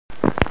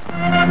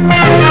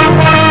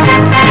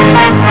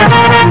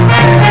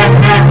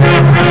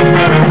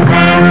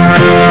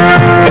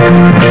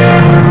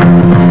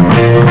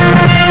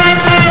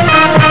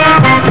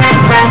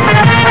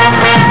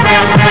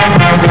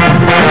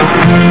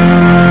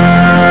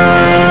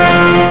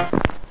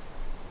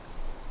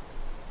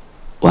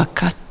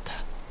Wakata.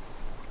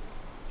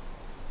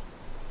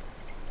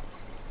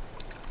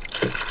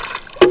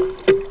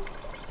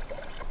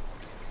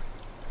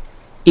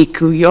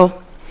 Ikuyo.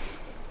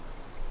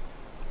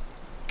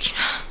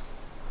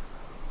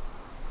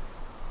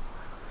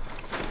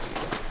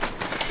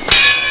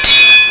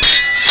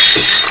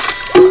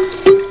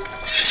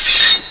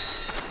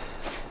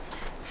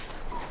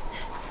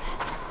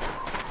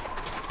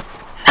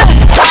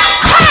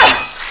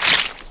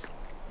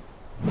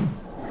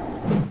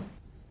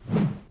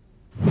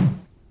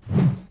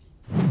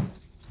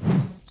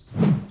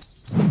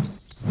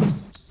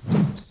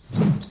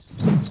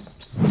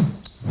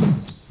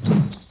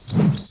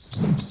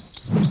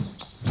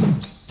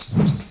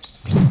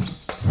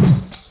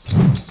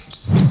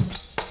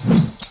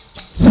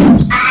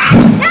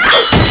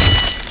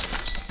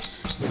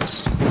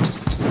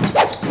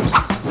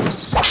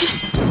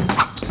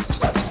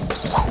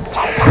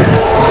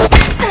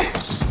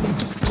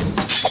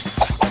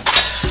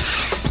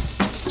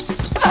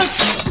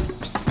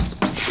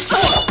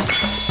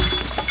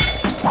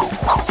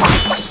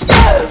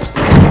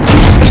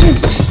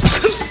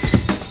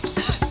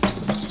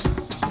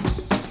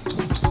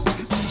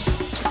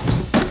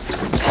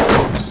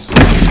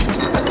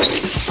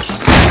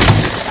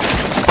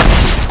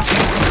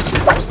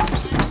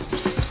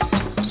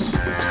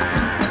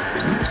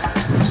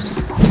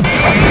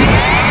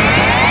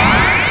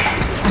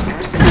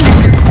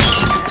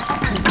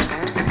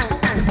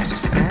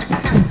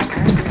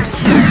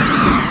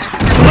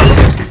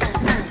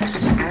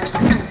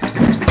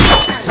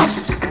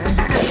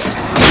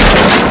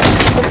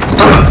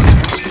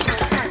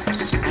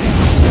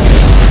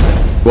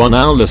 You are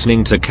now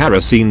listening to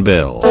Kerosene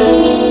Bill.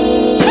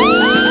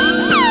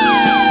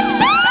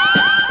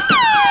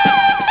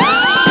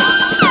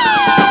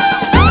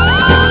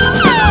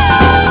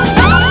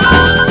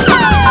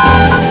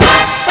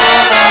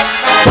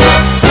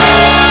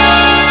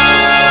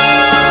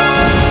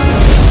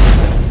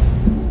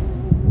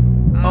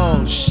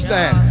 Oh,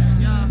 snap.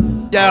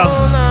 Yo.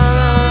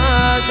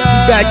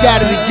 You back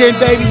at it again,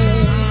 baby?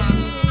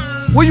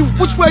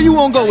 Which way you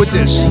wanna go with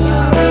this?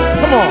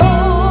 Come on.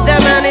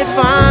 That man is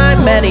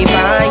fine, many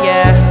fine,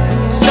 yeah.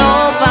 So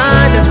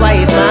fine, that's why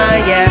he's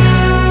mine, yeah.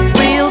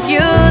 Real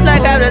cute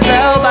like Idris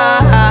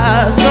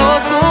Elba, so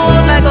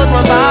smooth like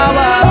Osman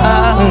Bawa.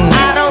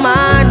 I don't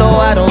mind, no,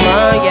 I don't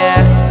mind,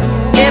 yeah.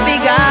 If he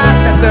got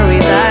Steph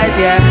Curry's eyes,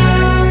 yeah.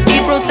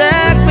 He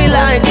protects me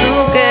like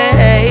Luke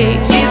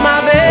Cage. He's my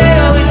baby,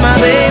 oh, he's my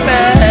baby.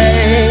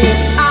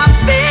 I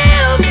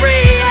feel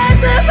free as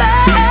a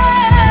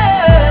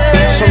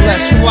bird. So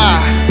let's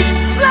fly.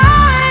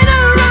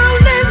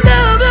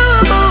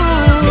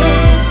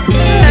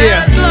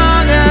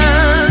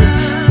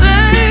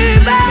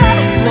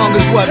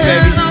 What,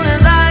 baby? As long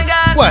as I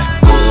got what?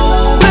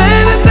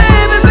 Baby,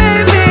 baby,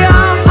 baby,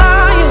 I'm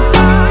flying.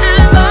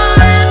 As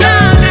long as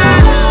I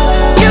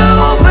got you,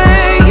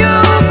 babe.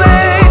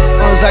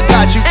 As long as I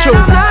got you too.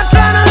 And I'm not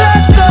trying to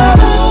let go.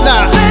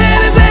 Nah.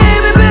 Baby,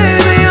 baby,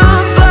 baby,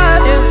 I'm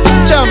flying.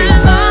 Tell me.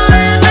 As long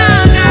as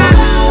I got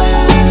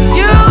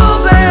you,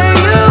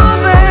 babe.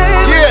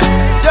 Yeah,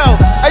 yo,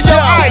 hey, yo,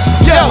 Ice,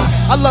 yo.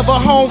 I love her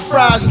home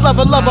fries, love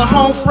her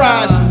home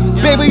fries.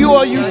 Baby, you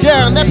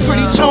down, that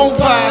pretty tone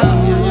vibe.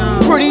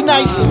 Pretty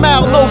nice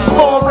smile, low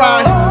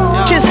fluoride.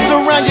 Kisses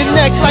around your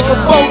neck like a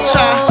bow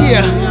tie.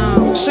 Yeah.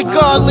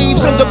 Cigar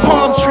leaves under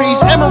palm trees.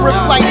 Emirate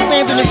flight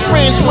standing in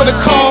France with a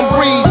calm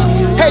breeze.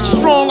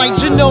 Headstrong like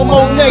Janelle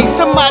Monáe.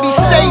 Somebody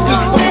save me.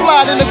 I'm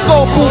flying in a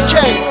gold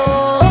bouquet.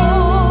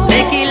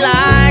 Nikki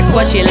like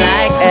what she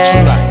like, What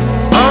you like?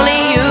 Only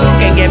you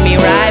can get me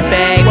right,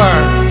 babe.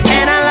 Word.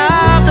 And I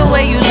love the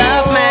way you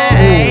love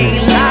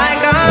me. Like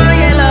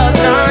Kanye loves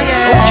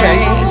Kanye. Okay.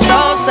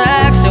 So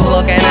sexy,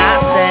 what can I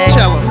say?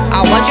 Tell him.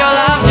 I want your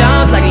love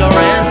Jones like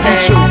Lorenz You Day.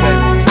 too,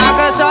 baby. I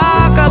could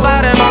talk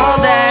about him all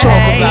day. Talk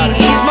about it.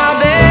 He's my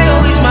baby,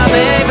 oh, he's my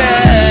baby.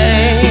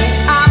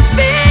 I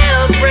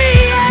feel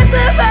free as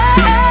a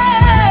bird,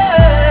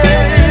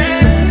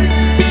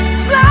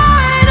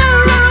 flying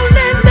around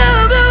in the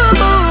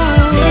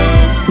blue.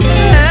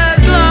 As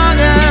long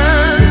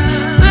as,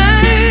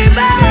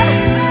 baby,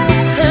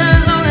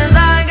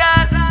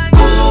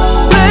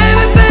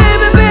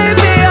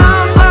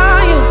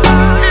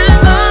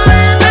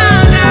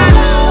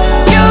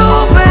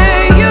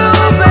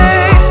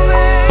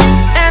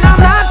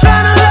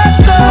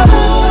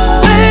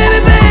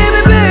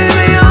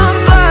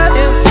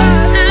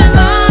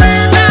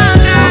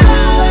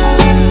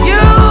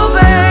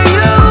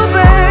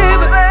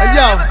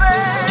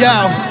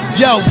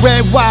 Yo,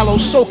 Red Wallow,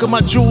 soaking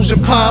my jewels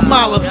in palm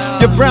olive.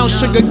 Your brown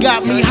sugar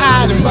got me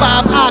higher than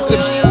 5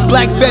 octaves.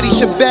 Black Betty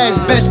Shabazz,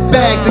 best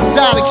bags,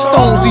 exotic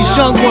stones. These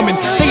young women,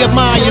 they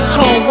admire your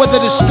tone, whether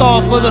the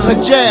scarf or the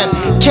hijab.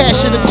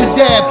 Cash in the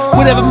tadab,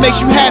 whatever makes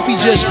you happy,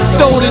 just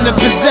throw it in the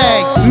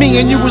bazag. Me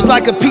and you was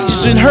like a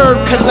Peaches and Herb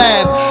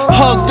collab.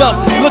 Hugged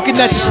up, looking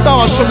at the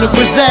stars from the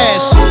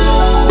pizzazz.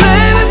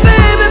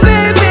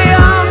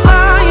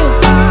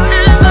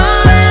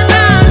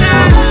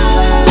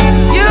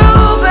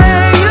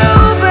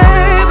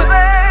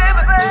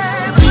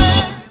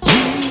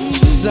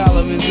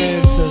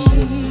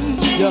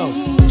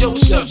 Yo,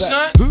 what's up,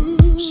 son?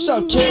 What's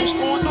up, kid? What's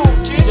going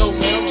on, kid? Yo,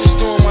 man, I'm just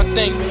doing my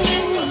thing, man.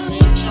 What up,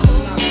 man? I'm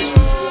trying out this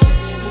man.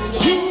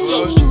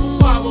 Yo,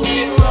 245 over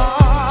here, man.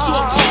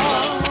 Talk to me,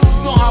 man.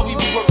 You know how we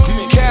be working,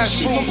 man.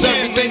 Cash moves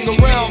everything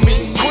around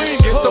me. Queen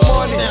get the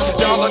money.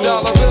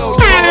 Dollar bill.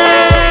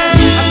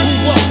 I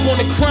grew up on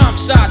the crime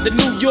side, the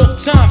New York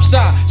Times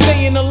side.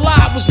 Staying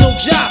alive was no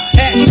job.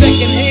 Had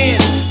second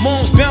hands.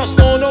 Moms bounced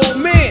on old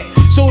men.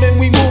 So then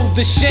we moved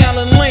to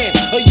Shaolin Land.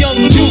 A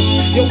young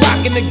youth, you're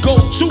rocking the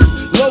go-to.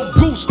 Low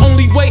goose,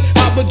 only way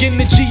I begin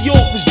to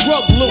G-York was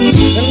drug loot.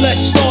 And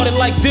let's start it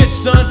like this,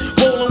 son.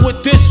 Rolling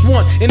with this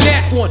one and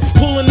that one.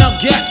 Pulling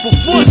out gats for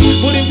fun.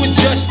 But it was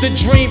just a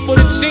dream for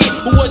the team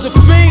who was a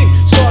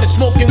fiend. Started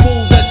smoking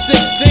wools at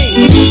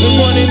 16. And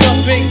running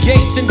up in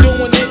gates and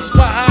doing hits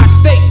for high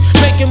stakes.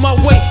 Making my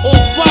way on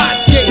 5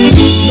 skates.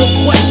 No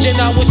question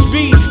I was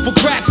speed for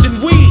cracks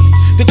and weed.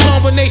 The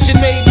combination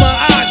made my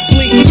eyes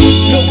bleed.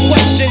 No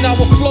question I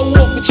would flow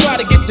off and try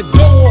to get the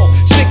dough off.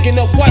 Sticking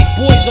up white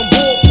boys on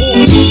board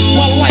boards.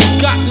 My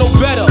life got no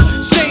better.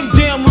 Same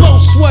damn low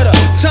sweater.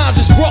 Times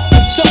is rough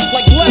and tough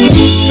like leather.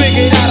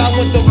 Figured out I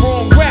went the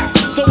wrong route.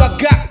 So I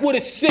got with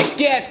a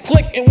sick ass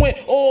click and went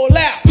all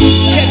out.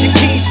 Catching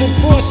keys from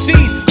cross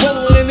seas.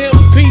 Rolling in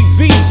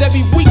MPVs.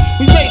 Every week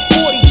we made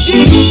 40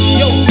 G's.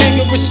 Yo,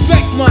 nigga,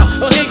 respect my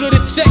a nigga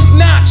to tech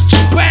notch.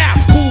 Bow.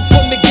 Move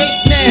from the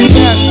gate now.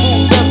 Cash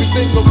moves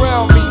everything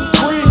around me.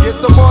 Queen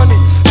get the money.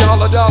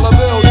 Dollar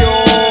bill, yo.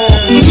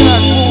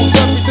 Cash moves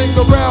everything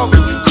around me.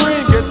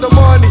 Cream get the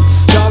money.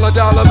 Dollar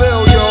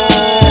bill, yo.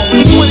 It's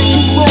been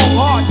 22 long,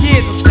 hard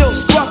years, I'm still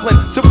struggling.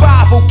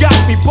 Survival got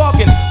me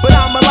bugging, but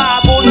I'm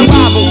alive on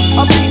arrival.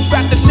 I beat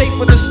back the shape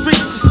of the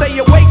streets and stay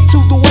awake to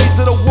the ways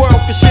of the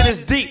world, cause shit is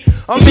deep.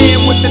 A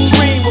man with a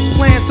dream with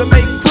plans to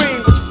make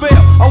cream, which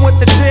failed. I went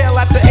to jail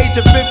at the age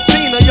of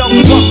 15, a young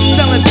buck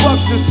selling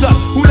drugs and such,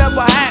 who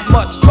never had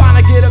much, trying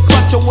to get a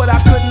clutch on what I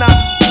could not.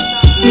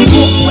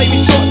 Court play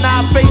me short, now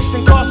I face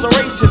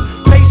incarceration.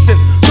 Pacing,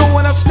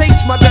 going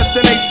upstate's my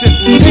destination.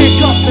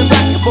 Handcuffed in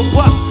back of a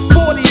bus,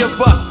 40 of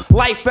us.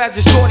 Life as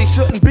a shorty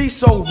shouldn't be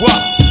so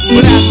rough.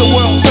 But as the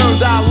world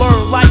turned, I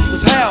learned life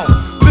was hell.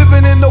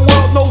 Living in the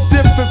world no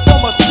different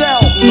from a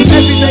cell.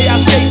 Every day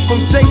I escape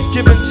from Jake's,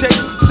 giving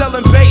chase,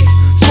 selling bass,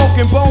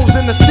 smoking bones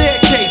in the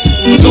staircase.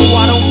 Though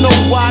I don't know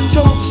why I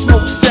chose to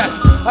smoke cess.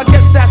 I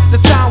guess that's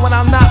the time when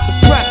I'm not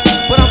depressed,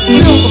 but I'm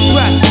still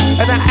depressed.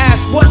 And I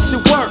ask, what's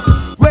your work?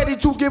 Ready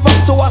to give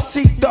up, so I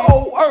seek the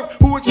old earth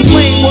who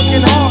explain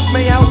working hard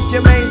may help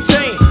you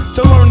maintain.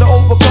 To learn to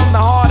overcome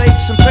the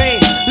heartaches and pain.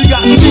 You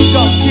got stick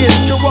up kids,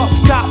 corrupt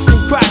cops, and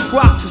crack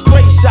rocks and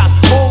stray shots.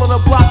 All on the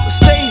block that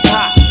stays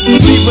hot.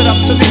 Leave it up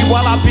to me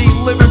while I be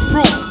living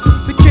proof.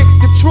 To kick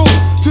the truth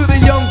to the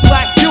young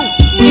black youth.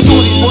 The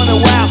shorties running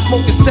wild,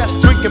 smoking cess,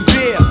 drinking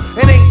beer.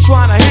 And ain't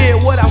trying to hear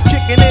what I'm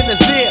kicking in his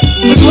ear.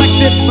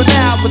 Neglected for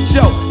now, but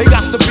yo, it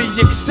got to be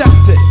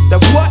accepted. That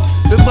what?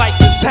 The life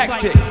is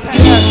hectic.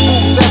 Cash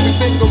moves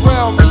everything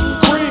around me.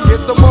 Cream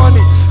get the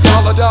money.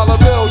 Dollar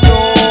bill, yo.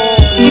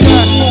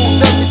 Cash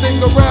moves everything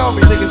around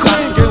me. Niggas got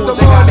Cream to do get the what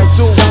they gotta money.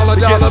 do to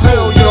get Dollar through,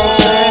 bill, you yo. know what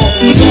I'm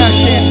saying? Cash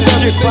Can't moves just get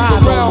everything by no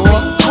around more.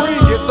 me.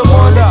 Cream get the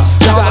money.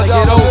 You gotta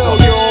get Dollar over bill,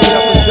 it. yo. Stay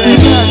up and down.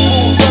 Cash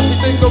moves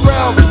everything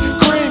around me.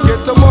 Cream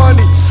get the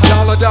money.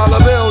 Dollar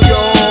bill, yo.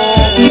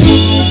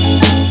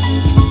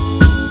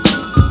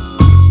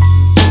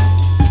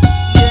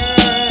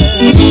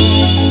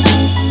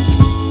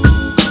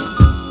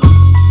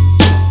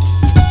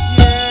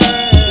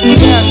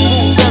 Cash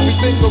moves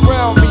everything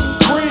around me.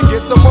 Cream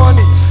get the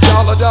money.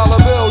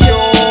 Dollar bill, yo.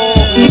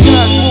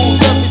 Cash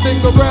moves everything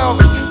around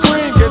me.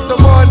 Cream get the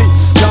money.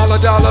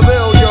 Dollar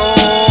bill, yo.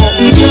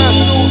 Cash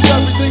moves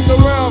everything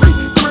around me.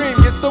 Cream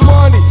get the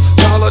money.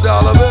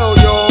 Dollar bill,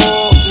 yo.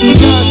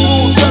 Cash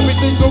moves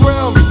everything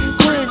around me.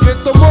 Cream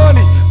get the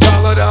money.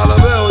 Dollar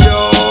bill, yo.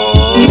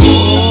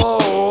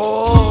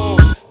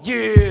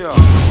 Yeah.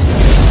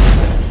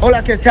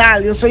 Hola, ¿qué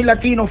tal? Yo soy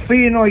Latino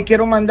Fino y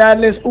quiero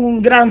mandarles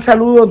un gran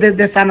saludo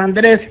desde San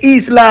Andrés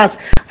Islas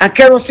a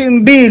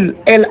Kerosene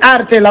el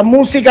arte, la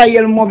música y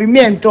el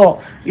movimiento.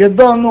 You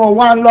don't know,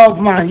 one love,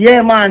 man.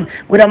 Yeah, man.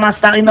 With a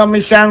master in a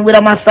mission, with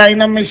a master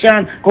in a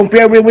mission.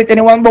 Compare with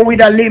anyone, but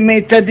with a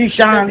limited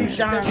edition.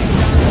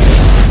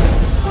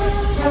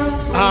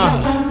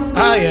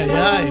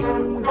 Ay.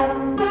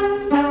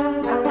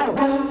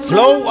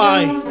 Flow,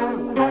 ay.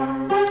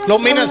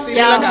 Los minas en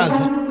la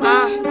casa.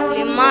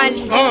 Limal.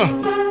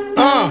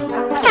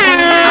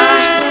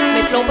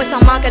 Me flow pesa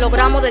más que los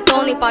gramos de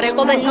Tony.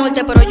 Parezco del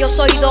norte, pero yo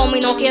soy Domi.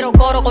 No quiero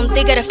coro con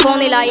tigres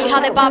funny. La hija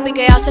de papi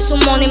que hace su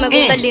money. Me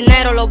gusta el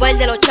dinero, los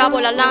verdes, los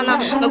chavos, la lana.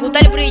 Me gusta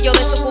el brillo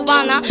de su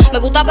cubana. Me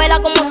gusta verla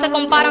cómo se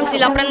comparan. Si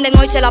la prenden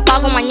hoy, se la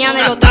pago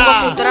mañana. Y lo tengo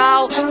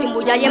frustrado, sin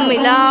bullalle en mi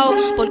lado.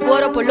 Por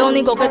cuero, por lo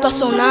único que tú has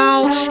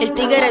sonado. El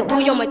tigre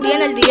tuyo me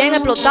tiene el día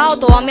explotado.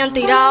 Todas me han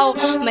tirado.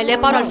 Me le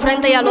paro al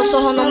frente y a los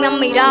ojos no me han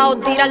mirado.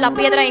 Tiran la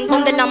piedra y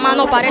esconden la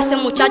mano.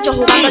 Parecen muchachos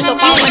jugando el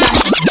topado.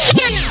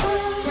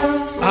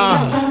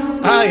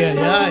 Ay, ay,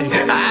 ay.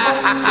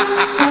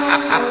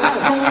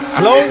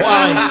 Flow,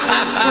 ay.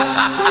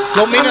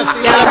 Lo mira así.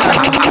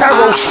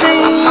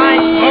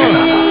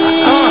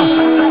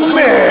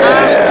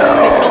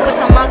 Mi flow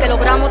pesa más que los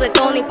gramos de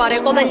Tony.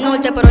 Parezco del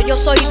norte, pero yo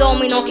soy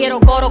Domi. No quiero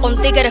coro con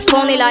tigres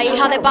funny. La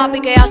hija de papi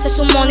que hace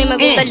su money. Me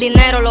gusta el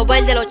dinero, los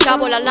verdes, los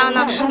chavos, la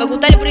lana. Me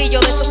gusta el brillo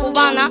de su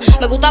cubana.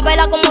 Me gusta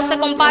verla cómo se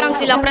comparan.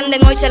 Si la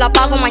prenden hoy, se la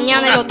pago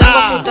mañana. Y lo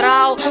tengo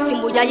frustrado, sin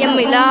bullalle en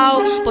mi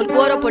lado. Por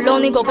cuero, por lo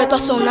único que tú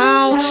has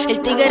sonado.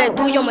 El tigre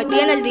tuyo me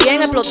tiene el día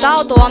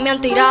explotado. Todas me han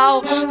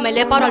tirado. Me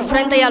le paro al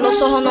frente y a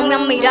los ojos no me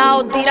han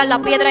mirado. Tiran la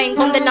piedra y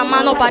esconden la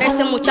mano.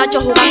 Parecen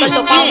muchachos jugando el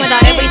topado. Me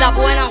daré vida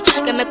buena,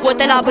 que me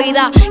cueste la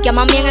vida. Que a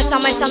mami en esa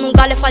mesa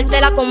nunca le falte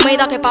la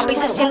comida. Que papi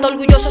se sienta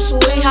orgulloso de su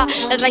hija.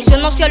 La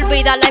traición no se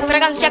olvida, la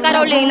fragancia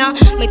Carolina.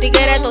 Mi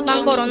tiguereto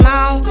tan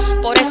coronado,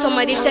 por eso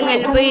me dicen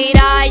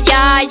Elvira.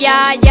 Ya,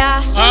 ya,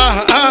 ya.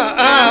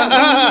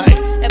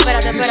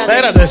 Espérate, sigue,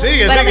 espérate,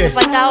 sigue. que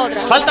falta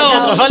otra.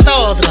 Falta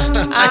otra.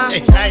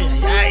 Ay, ay,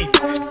 ay, ay.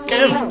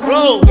 ¡Qué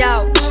flow!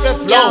 ¡Qué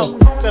flow!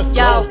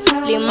 Yao,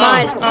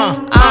 Limal,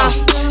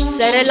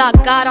 seré la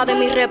cara de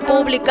mi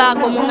república.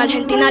 Como en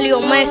Argentina Leo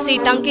Messi.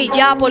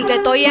 Tanquilla porque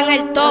estoy en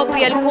el top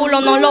y el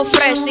culo no lo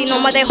ofrece. No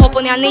me dejo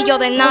poner anillo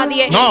de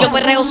nadie. Yo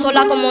perreo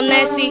sola como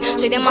Nessie.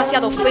 Soy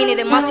demasiado fina y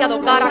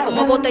demasiado cara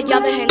como botella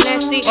de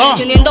Genesis.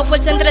 Y uniendo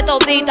fuerza entre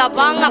toditas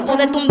van a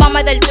poder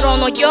tumbarme del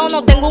trono. Yo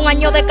no tengo un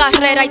año de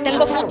carrera y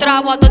tengo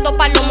frustrado a todos estos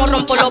palomos.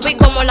 Rompo lo vi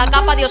como la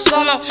capa de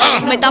ozono.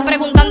 Me está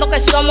preguntando qué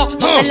somos.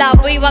 ¿Dónde la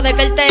viva de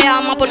que él te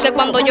ama? Porque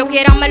cuando yo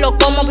quiera me lo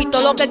como.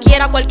 Visto lo que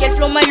quiera, cualquier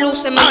flow me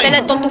luce. Mi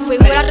intelecto tu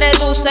figura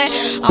reduce.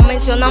 A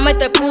mencionarme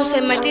te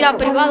puse. Me tira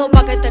privado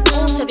pa' que te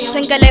excuse.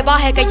 Dicen que le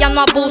baje, que ya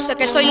no abuse.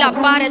 Que soy la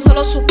pare,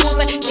 solo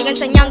supuse. Sigue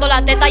enseñando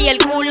la teta y el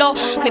culo.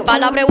 Mi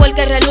palabra es el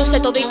que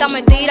reluce. Toditas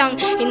me tiran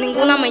y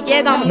ninguna me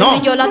llega.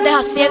 Y yo las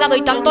dejo ciegas,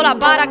 doy tanto la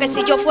para. Que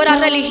si yo fuera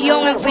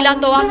religión, en fila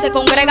todas se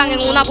congregan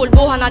en una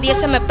burbuja. Nadie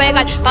se me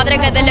pega. El padre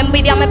que de la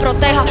envidia me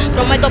proteja.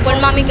 Prometo por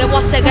mami que voy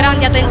a ser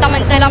grande.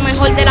 Atentamente la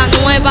mejor de la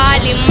nueva.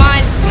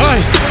 Limal.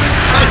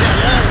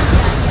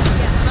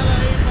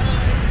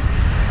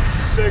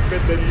 Sé que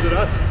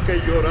tendrás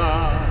que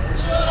llorar.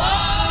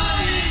 Llorar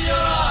y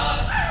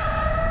llorar.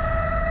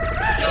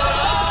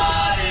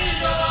 Llorar y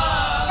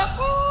llorar.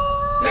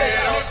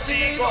 Pero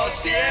sigo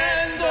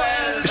siendo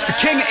el. It's the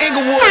king of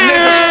Inglewood,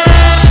 niggas.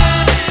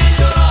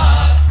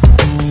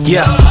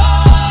 Yeah.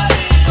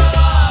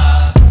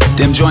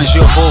 Them joints,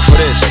 you'll fall for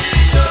this.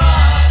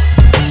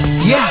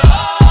 Yeah.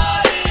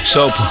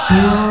 Sopa.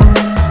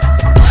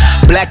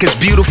 Black is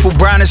beautiful,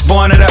 brown is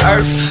born of the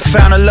earth.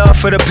 Found a love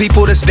for the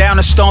people that's down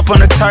to stomp on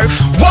the turf.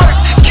 Work!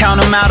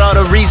 Count them out, all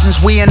the reasons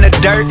we in the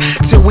dirt.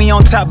 Till we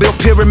on top, built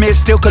pyramids,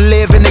 still could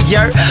live in the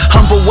yurt.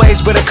 Humble ways,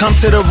 but I come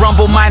to the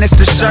rumble minus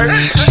the shirt.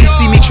 She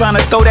see me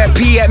tryna throw that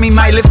pee at me,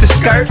 might lift the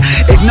skirt.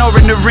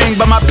 Ignoring the ring,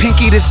 but my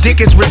pinky, this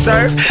dick is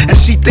reserved. And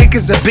she think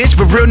it's a bitch,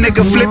 but real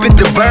nigga flipping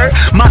the bird.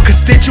 My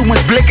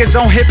constituents blickers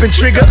on hip and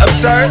trigger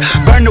absurd.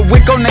 Burn the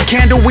wick on the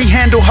candle, we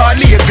handle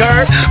hardly a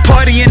gird.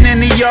 Partying in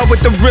the yard with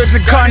the ribs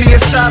and carne.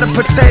 Shot of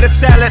potato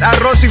salad,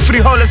 arroz y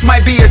frijoles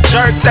might be a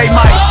jerk, they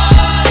might.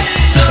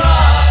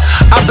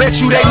 I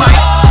bet you they might.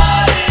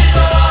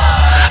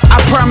 I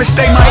promise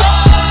they might.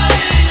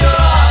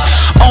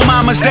 Oh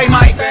mamas, they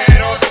might.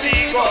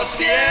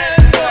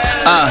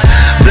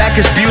 Black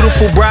is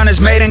beautiful, brown is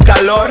made en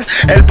calor.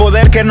 El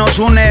poder que nos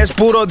une es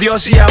puro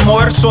Dios y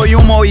amor. Soy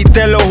humo y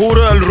te lo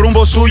juro, el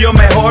rumbo suyo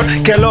mejor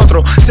que el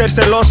otro. Ser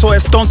celoso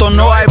es tonto,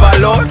 no hay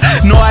valor,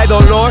 no hay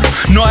dolor,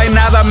 no hay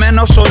nada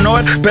menos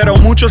honor. Pero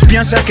muchos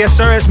piensan que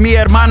Sir es mi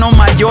hermano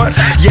mayor.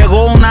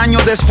 Llegó un año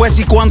después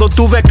y cuando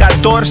tuve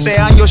 14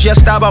 años ya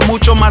estaba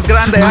mucho más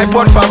grande. Ay,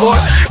 por favor,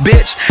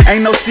 bitch,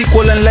 ain't no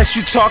sequel unless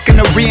you talking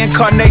the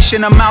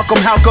reincarnation of Malcolm.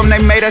 How come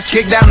they made us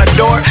kick down the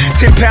door?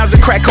 10 pounds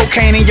of crack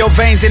cocaine in your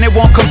veins and it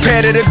won't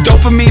competitive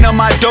dopamine on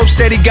my dope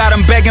steady got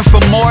them begging for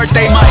more.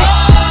 They might.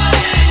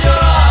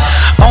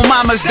 Oh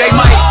mamas, they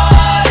might.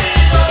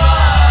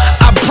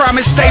 I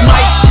promise they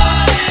might.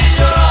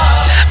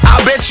 I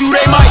bet you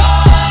they might.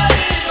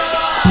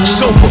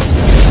 Super.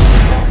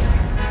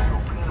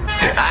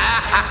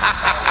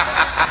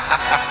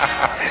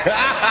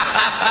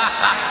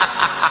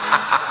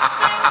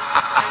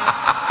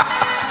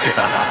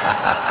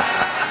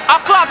 Our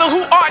Father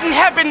who art in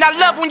heaven, And I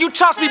love when you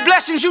toss me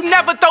blessings. You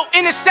never throw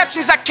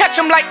interceptions. I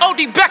catch them like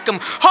O.D. Beckham.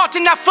 Hard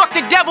to not fuck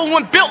the devil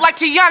when built like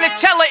Tiana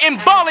Teller.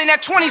 And ballin' at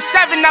 27,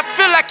 I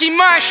feel like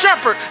Iman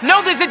Shumpert.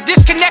 Know there's a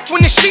disconnect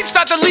when the sheep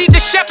start to lead the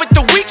shepherd.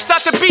 The weak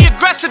start to be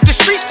aggressive. The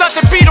streets start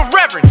to be the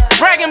reverend.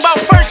 Bragging about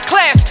first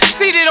class,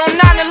 seated on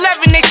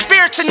 9/11. They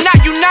spirits are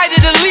not united.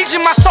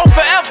 Allegiant my soul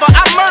forever.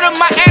 I murder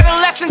my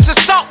adolescence,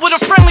 assault with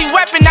a friendly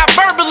weapon. I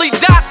verbally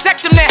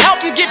dissect them to help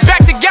them get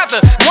back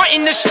together.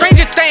 Wanting the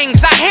stranger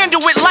things, I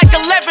handle it like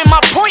 11. My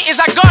point is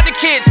I guard the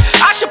kids.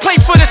 I should play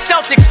for the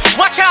Celtics.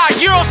 Watch how I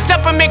Euro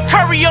step them and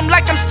curry them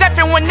like I'm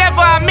Stephen. Whenever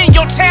I'm in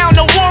your town,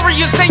 the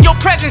warriors in your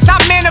presence. I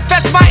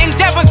manifest my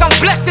endeavors. I'm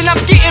blessed and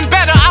I'm getting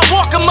better. I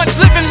walk amongst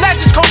living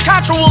legends. Coach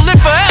Contra will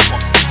live forever.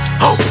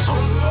 Oh.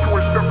 You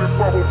ain't stepping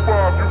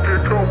 505, you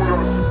can't come with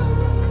us.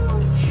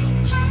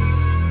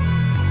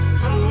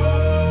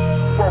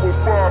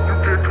 505, you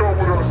can't come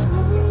with us.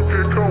 You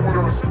can't come with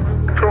us.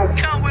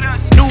 Come with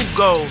us.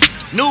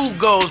 New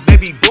goals,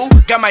 baby boo.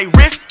 Got my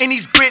wrist in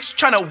these grits,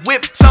 tryna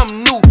whip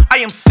something new. I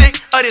am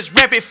sick of this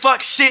rampant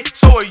fuck shit,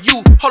 so are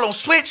you. Hold on,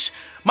 switch.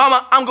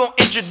 Mama, I'm gon'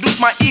 introduce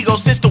my ego.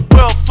 Since the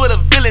world full of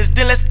villains,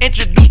 then let's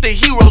introduce the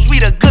heroes. We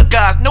the good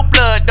guys, no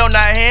blood on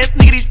our hands.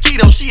 Nigga, these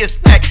Cheetos, she a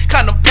snack.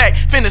 Condom pack,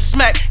 finna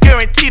smack,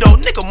 guaranteed.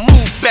 Nigga,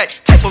 move back.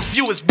 Type of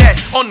view is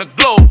that on the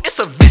globe? It's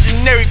a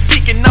visionary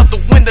peeking out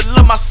the window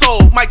of my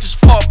soul. Might just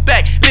fall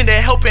back, lend a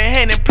helping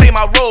hand and play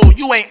my role.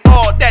 You ain't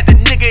all that, the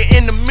nigga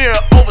in the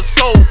mirror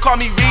oversold. Call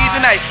me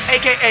Reason A,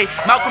 aka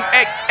Malcolm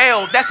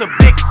XL. That's a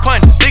big pun,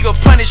 bigger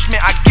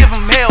punishment. I give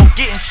him hell,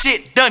 getting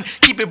shit done.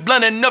 Keep it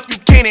blunt enough, you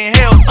can't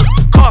inhale.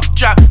 Cough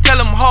drop, tell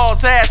them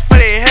halls ask for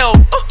their help.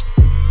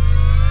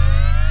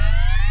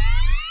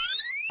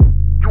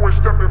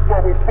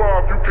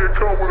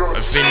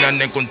 Al fin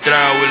han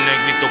encontrado el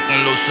negrito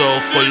con los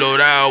ojos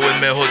colorados, el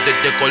mejor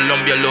desde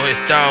Colombia a los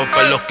estados.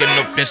 Para los que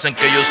no piensan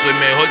que yo soy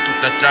mejor, tú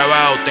estás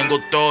trabado. Tengo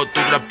todos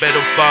tus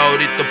raperos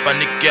favoritos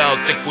paniqueados,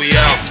 ten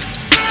cuidado.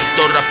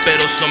 Estos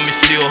raperos son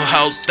mis hijos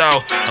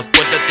adoptados.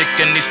 Acuérdate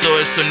quién hizo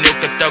el sonido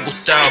que te ha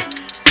gustado.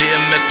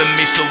 Pídeme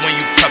permiso when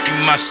you copy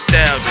my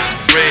style. This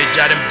bridge,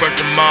 I done burnt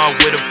them all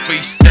with a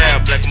freestyle.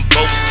 Black on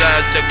both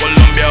sides de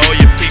Colombia,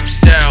 oye peep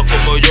style.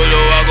 Como yo lo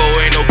hago,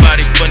 ain't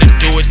nobody finna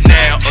do it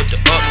now. Up to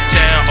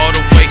uptown, all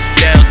the way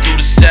down through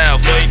the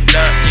south. No ain't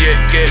not yet,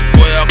 que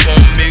pueda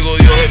conmigo.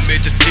 Dios es mi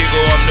testigo,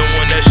 I'm the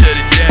one that shut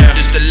it down.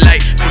 Just a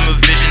light from a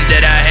vision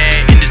that I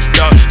had in the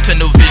dark.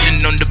 Tunnel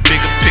vision on the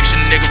bigger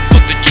picture, nigga,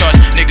 fuck the charts.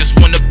 Niggas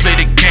wanna play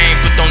the game,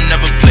 but don't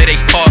never play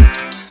their part.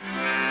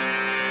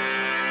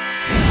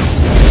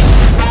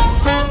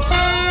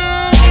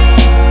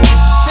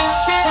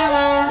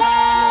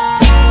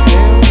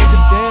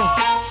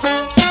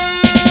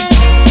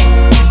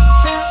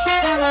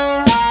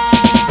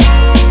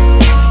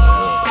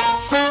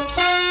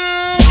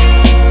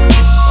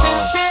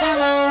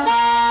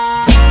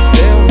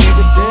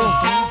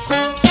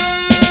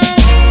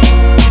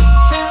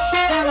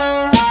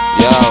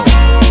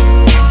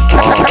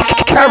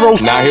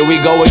 Now here we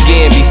go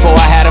again. Before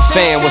I had a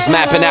fan, was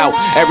mapping out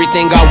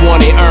everything I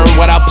wanted, earn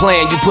what I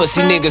planned. You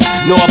pussy niggas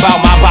know about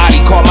my body,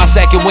 caught my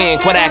second win.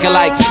 Quit acting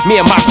like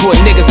me and my crew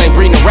of niggas ain't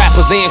bring the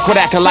rappers in. Quit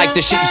acting like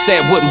the shit you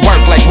said wouldn't work,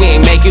 like we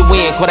ain't make it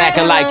win. Quit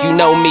acting like you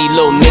know me,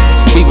 little nigga.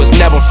 We was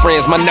never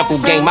friends. My knuckle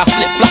game, my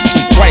flip flop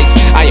too crazy.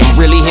 I am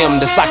really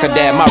him, the soccer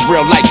dad, my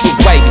real life too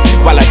wavy.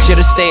 While I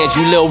chitter stands,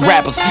 you little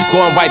rappers,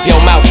 go and wipe your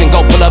mouth and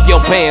go pull up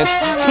your pants.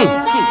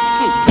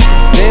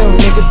 Damn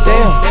nigga,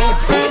 damn.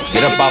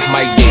 Get up off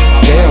my dick,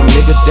 damn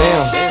nigga,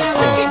 damn.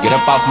 Get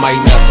up off my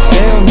nuts,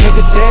 damn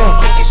nigga, damn.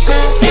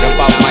 Get up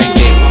off my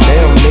dick,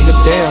 damn nigga,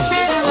 damn.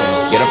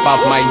 Get up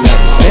off my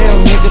nuts, damn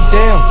nigga,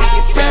 damn.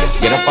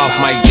 Get up off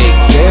my dick,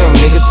 damn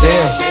nigga,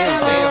 damn.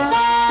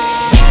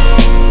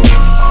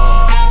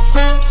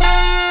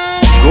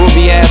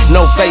 Groovy ass,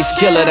 no face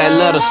killer that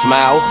let her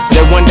smile.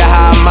 They wonder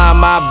how I mind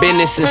my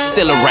business is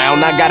still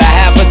around. I got a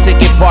half a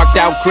ticket parked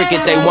out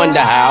cricket, they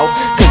wonder how.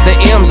 Cause the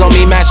M's on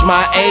me match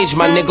my age,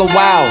 my nigga,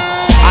 wow.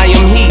 I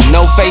am he,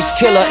 no face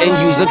killer and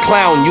use a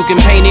clown. You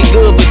can paint it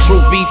good, but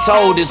truth be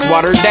told, it's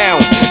watered down.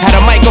 Had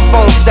a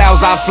microphone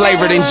styles I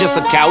flavored in just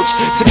a couch.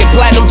 Took it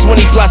platinum 20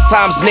 plus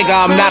times, nigga,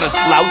 I'm not a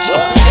slouch.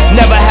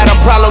 Never had a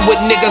problem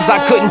with niggas I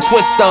couldn't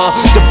twist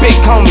the big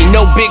homie,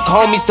 no big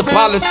homies to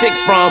politic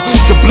from.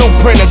 The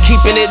blueprint of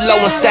keeping it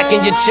low and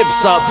stacking your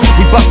chips up.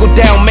 We buckled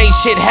down, made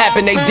shit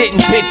happen, they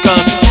didn't pick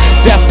us.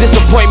 Death,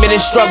 disappointment,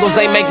 and struggles,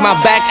 they make my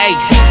back ache.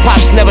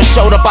 Pops never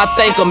showed up, I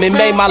thank him, it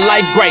made my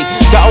life great.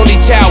 The only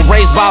child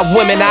raised by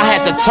women, I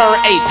had to turn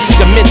 8.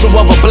 The mental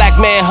of a black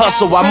man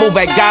hustle, I move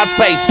at God's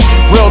pace.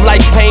 Real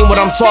life pain when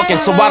I'm talking,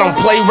 so I don't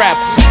play rap.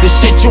 The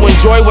shit you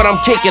enjoy when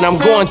I'm kicking,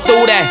 I'm going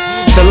through that.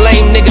 The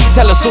lame niggas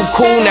tell us who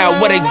cool now,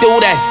 where they do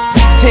that.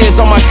 Tears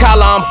on my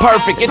collar, I'm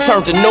perfect, it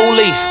turned to new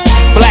leaf.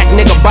 Black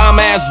nigga bomb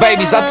ass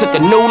babies, I took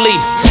a new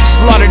leaf.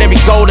 Slaughtered every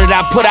goal that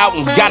I put out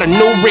and got a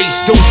new reach.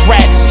 Deuce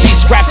rat,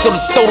 G-scrap through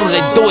the throat,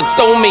 they do it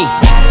through me.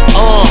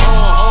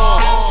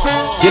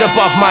 Get up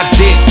off my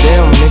dick,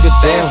 damn nigga,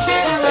 damn.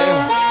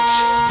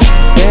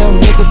 Damn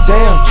nigga,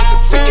 damn.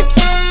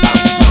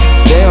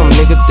 Damn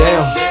nigga,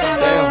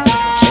 damn.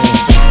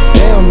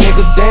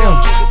 nigga, damn.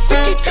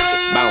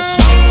 Bounce.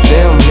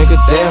 Damn, nigga,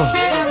 damn.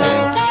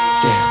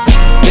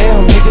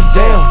 Damn, nigga,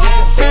 damn.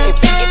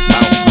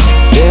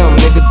 Bounce. Damn,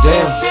 nigga,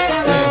 damn.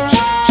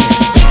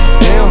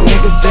 Damn,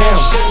 nigga,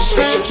 damn.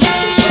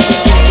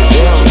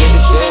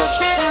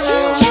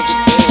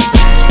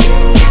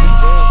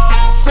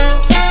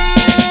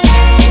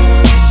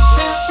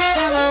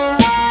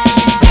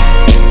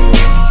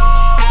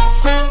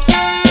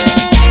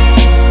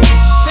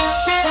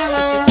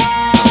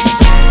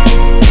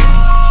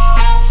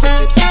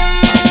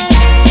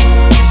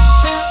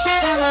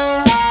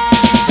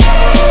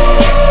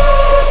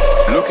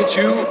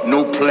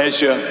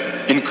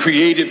 In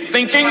creative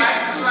thinking,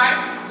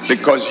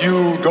 because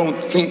you don't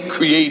think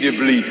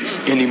creatively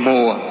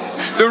anymore.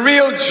 The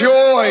real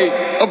joy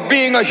of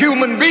being a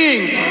human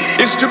being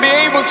is to be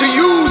able to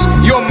use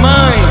your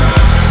mind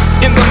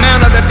in the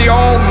manner that the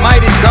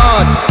Almighty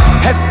God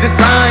has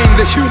designed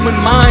the human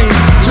mind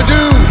to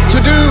do.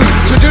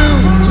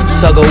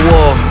 Tug of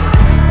war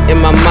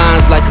in my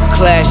mind's like a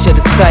clash of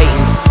the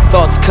titans.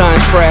 Thoughts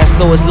contrast,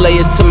 so it's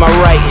layers to my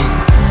writing.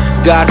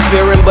 God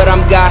fearing, but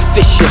I'm God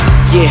Fisher,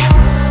 yeah.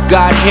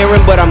 God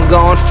hearing, but I'm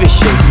gone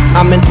fishing.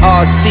 I'm an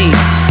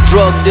artiste,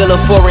 drug dealer,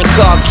 foreign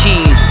car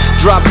keys.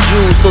 Drop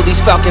jewels, so these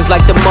falcons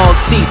like the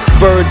Maltese.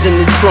 Birds in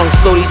the trunk,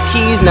 so these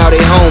keys now they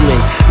homing.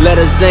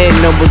 Letters and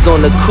numbers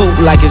on the coupe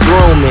like it's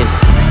Roman.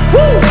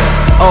 Woo!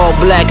 All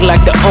black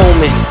like the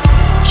Omen.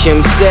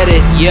 Kim said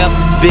it, yep,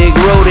 Big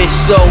wrote it,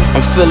 so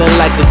I'm feeling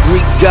like a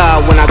Greek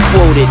god when I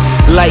quote it.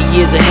 Light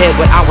years ahead,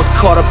 but I was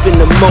caught up in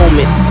the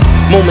moment.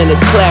 Moment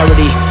of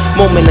clarity,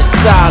 moment of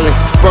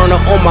silence. Burner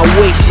on my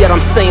waist, yet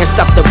I'm saying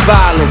stop the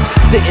violence.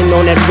 Sitting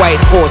on that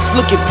white horse,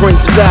 look at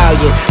Prince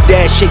Valiant.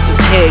 Dad shakes his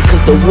head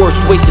cause the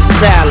worst waste is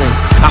talent.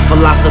 I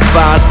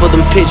philosophize for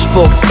them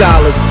pitchfork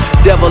scholars.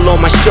 Devil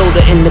on my shoulder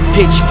and the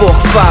pitchfork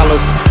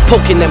follows.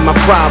 Poking at my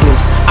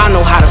problems, I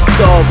know how to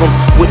solve them.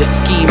 With a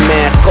ski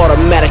mask,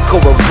 automatic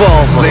or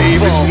revolver.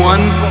 Slave is one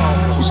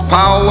whose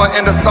power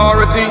and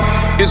authority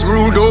is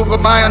ruled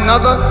over by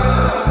another,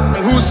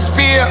 whose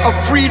sphere of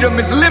freedom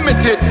is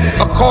limited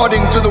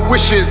according to the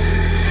wishes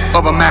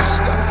of a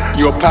master.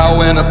 Your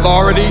power and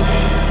authority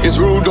is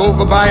ruled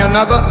over by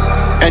another,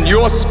 and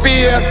your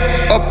sphere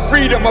of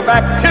freedom of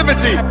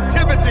activity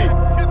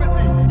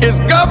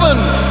is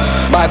governed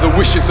by the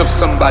wishes of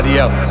somebody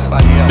else.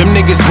 Them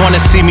niggas wanna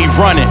see me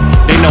running,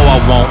 they know I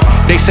won't.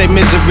 They say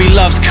misery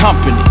loves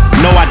company,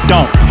 no I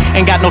don't.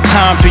 Ain't got no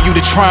time for you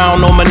to try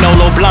on no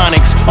Manolo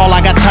Blahniks. All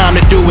I got time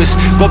to do is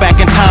go back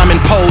in time and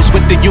pose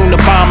with the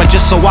Unabomber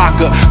just so I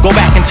could go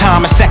back in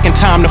time a second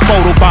time to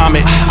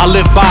photobomb it. I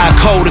live by a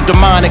code of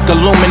demonic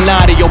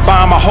Illuminati,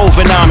 Obama,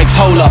 Hovenomics.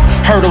 Hold up,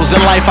 hurdles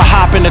in life, I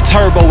hop in the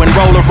turbo and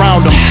roll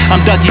around them.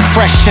 I'm Dougie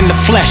Fresh in the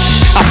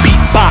flesh, I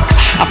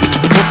beatbox. I put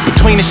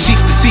between the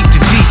sheets to seek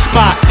the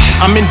G-spot.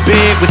 I'm in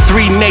bed with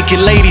 3 naked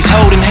ladies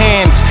holding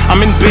hands.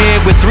 I'm in bed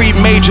with 3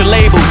 major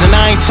labels, and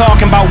I ain't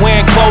talking about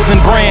wearing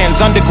clothing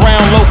brands.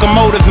 Underground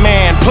locomotive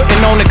man,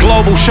 putting on a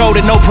global show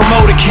that no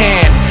promoter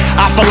can.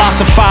 I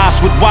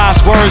philosophize with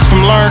wise words from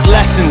learned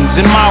lessons.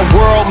 In my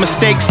world,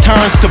 mistakes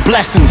turns to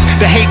blessings.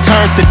 The hate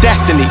turns to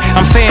destiny.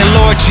 I'm saying,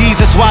 Lord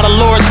Jesus, why the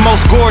Lord's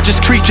most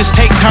gorgeous creatures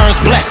take turns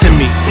blessing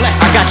me.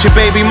 I got your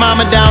baby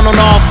mama down on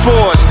all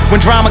fours. When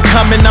drama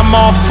coming, I'm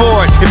all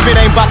for it. If it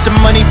ain't about the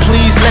money,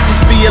 please let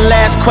this be your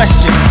last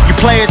question. You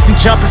players can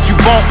jump if you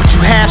want, but you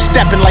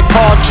half-stepping like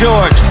Paul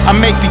George. I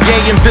make the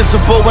gay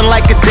invisible in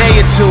like a day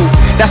or two.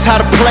 That's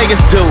how the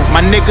players do. My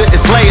nigga,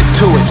 it's layers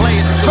to it.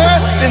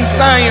 First in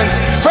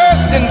science,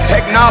 first in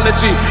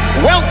technology,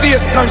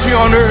 wealthiest country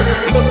on earth,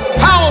 most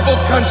powerful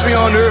country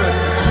on earth,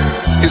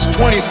 is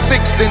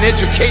 26th in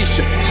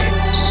education.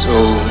 So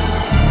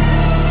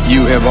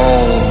you have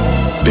all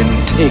been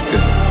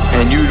taken,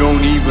 and you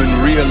don't even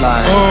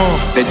realize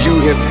that you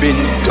have been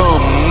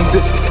dumbed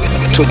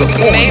to the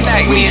point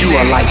where you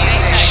are like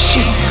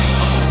sheep.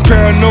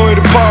 Paranoid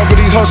of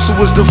poverty, hustle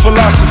was the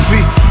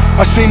philosophy.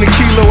 I seen the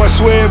kilo, I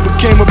swear it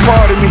became a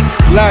part of me.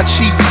 Lie,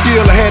 cheat,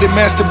 steal, I had it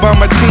mastered by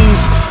my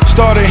teens.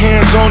 Started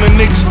hands on a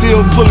nigga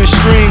still pulling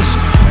strings.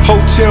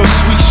 Hotel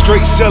suite,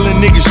 straight selling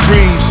niggas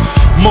dreams.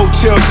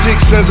 Motel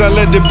 6 as I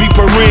let the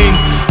beeper ring.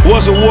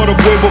 Was a water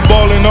boy but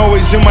ballin'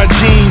 always in my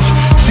jeans.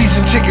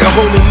 Season ticket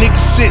holding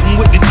niggas sitting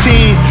with the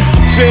team.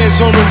 Fans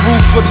on the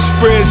roof for the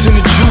spreads and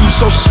the Jews.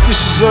 So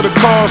suspicious of the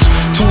cars,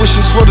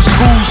 tuitions for the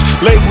schools.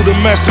 Labeled a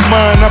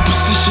mastermind, I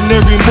position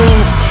every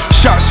move.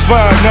 Shots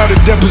fired, now the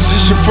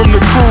deposition from the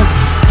crew.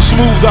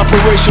 Smooth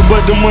operation,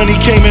 but the money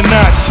came in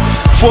knots.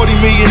 40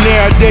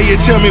 millionaire a day, you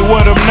tell me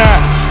what I'm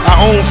not.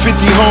 I own 50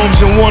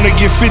 homes and wanna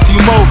get 50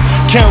 more.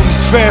 Counting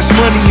this fast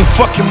money and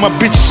fucking my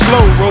bitch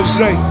slow.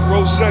 Rose,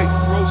 rose,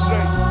 rose.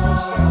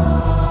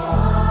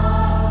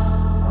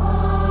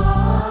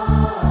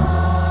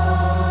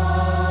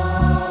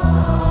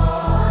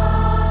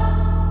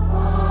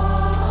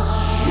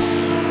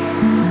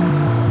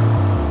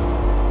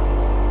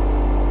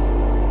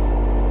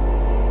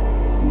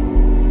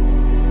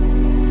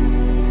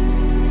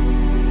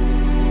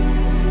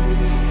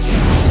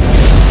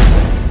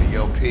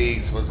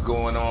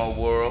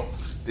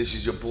 This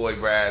is your boy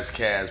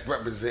Razkaz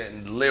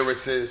representing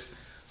lyricists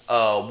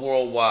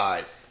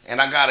worldwide.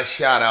 And I gotta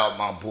shout out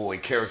my boy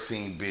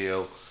Kerosene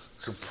Bill.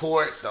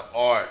 Support the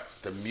art,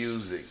 the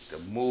music,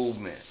 the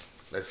movement.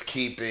 Let's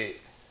keep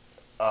it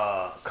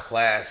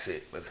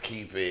classic. Let's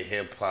keep it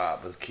hip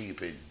hop. Let's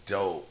keep it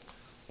dope.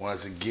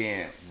 Once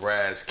again,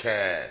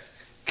 Razkaz,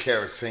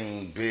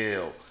 Kerosene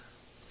Bill,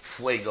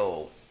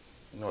 Fuego.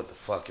 You know what the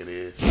fuck it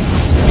is. We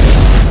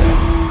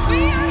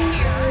are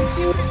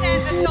here to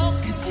present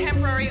adult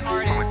contemporary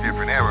artists. From a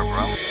different era,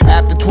 bro.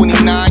 After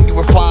 29, you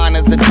refine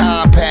as the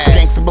time pass.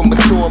 Gangsta but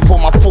mature, pour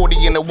my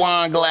 40 in the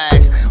wine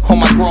glass. On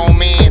my grown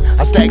man,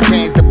 I stack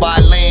bands to buy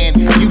land.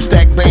 You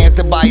stack bands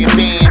to buy a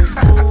dance.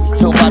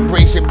 Low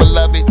vibration,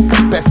 beloved.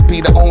 Best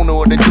be the owner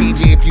or the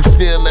DJ if you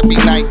still every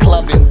night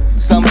clubbing.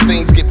 Some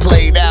things get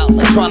played out,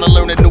 like trying to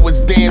learn the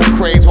newest dance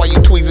craze while you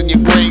tweezing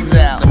your grades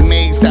out.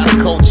 Amazed how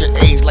the culture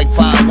aged like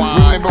fine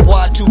wine. Remember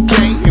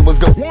Y2K? It was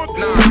the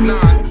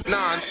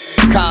 199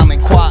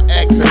 Common, Quad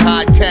X, and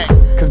high tech.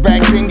 Cause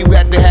back then you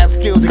had to have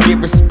skills to get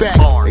respect.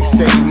 They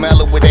say you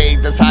mellow with age,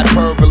 that's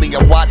hyperbole.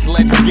 I watch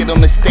legends get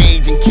on the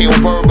stage and kill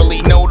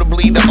verbally.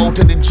 Notably the O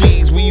to the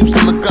G's we used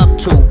to look up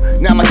to.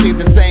 Now my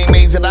kids the same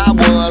age that I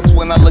was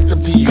when I looked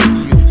up to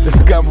you.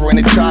 Discovering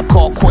a Tribe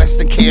Called Quest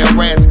to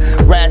KRS.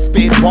 Rat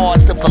spit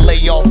bars to fillet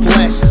y'all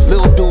flesh.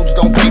 Little dudes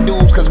don't pay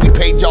dues cause we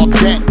paid y'all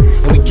debt.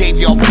 And we gave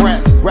y'all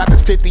breath. Rap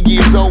is 50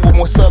 years old with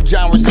more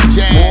subgenres than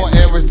jazz. More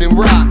eras than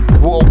rock.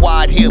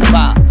 Worldwide hip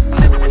hop.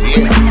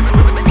 Yeah.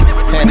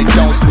 And it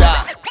don't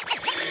stop.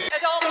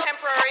 Adult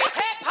contemporary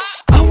hip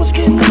hop. I was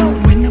getting low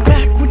in the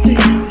back with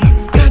them.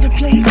 Gotta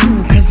play it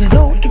cool cause it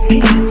all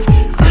depends.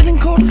 I didn't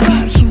call the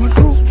vibe so I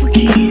groove for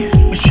gear.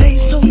 My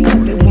shades so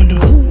low they wonder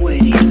who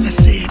it is. I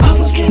said I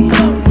was getting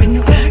low in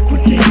the back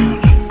with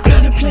them.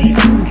 Gotta play it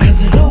cool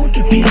cause it all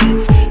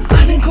depends.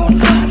 I didn't call the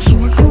vibe so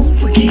I groove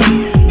for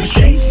gear. My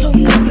shades so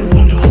low they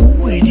wonder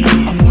who it is.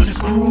 I wanna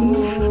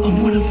groove, I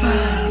wanna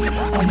vibe,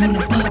 I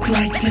wanna pop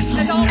like this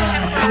all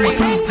night. I'm a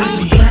pop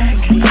cause I'm black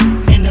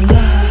and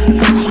alive.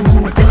 So I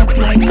wanna pop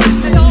like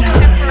this all night.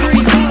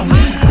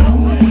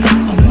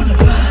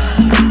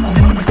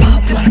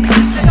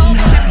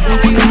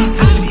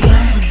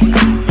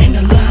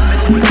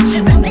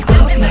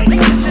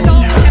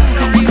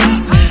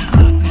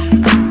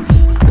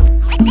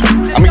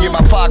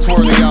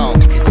 Foxworthy on.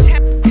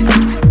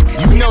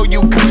 You know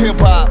you contempt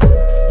pop.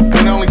 And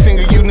the only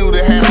singer you knew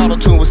that had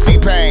auto-tune was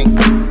T-Pain.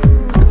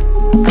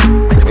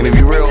 And if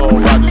you real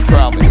old, Roger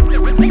Troutman.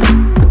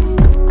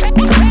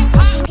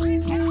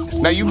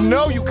 Now you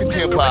know you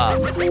contempt pop.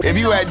 If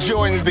you had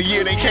Jordans the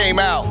year they came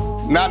out,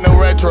 not no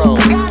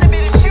retros.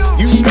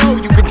 You know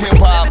you contempt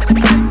pop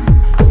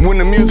when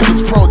the music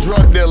was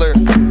pro-drug dealer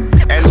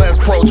and less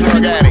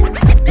pro-drug addict.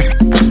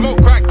 You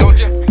smoke crack, don't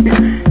you?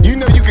 You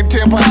know you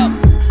contempt pop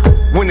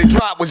when the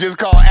drop was just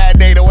called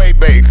Add 808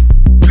 bass.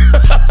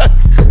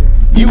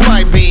 You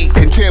might be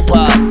contempt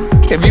pop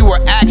if you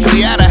were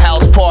actually at a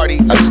house party,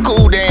 a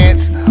school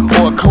dance,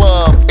 or a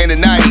club in the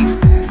 90s,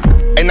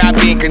 and not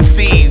being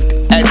conceived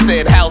at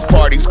said house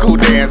party, school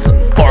dance,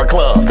 or a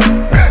club.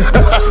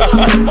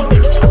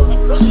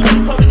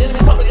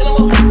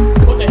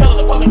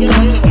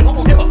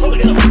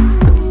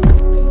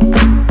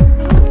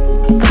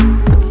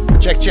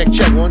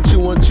 Check. 1 2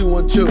 1 2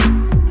 1 2.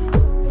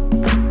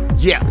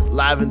 Yeah,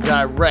 live and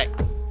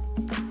direct.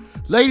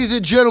 Ladies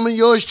and gentlemen,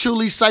 yours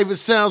truly, Cypher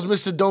Sounds,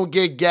 Mr. Don't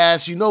Get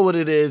Gas. You know what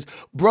it is.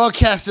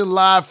 Broadcasting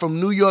live from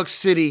New York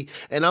City,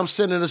 and I'm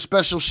sending a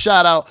special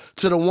shout out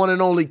to the one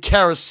and only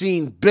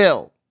Kerosene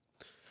Bill.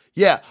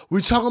 Yeah,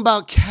 we're talking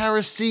about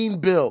Kerosene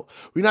Bill.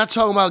 We're not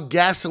talking about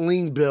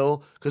Gasoline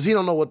Bill, because he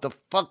don't know what the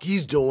fuck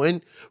he's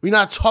doing. We're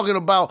not talking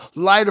about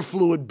Lighter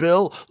Fluid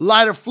Bill.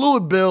 Lighter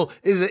Fluid Bill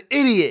is an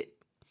idiot.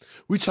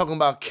 We're talking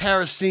about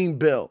Kerosene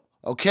Bill,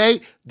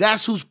 okay?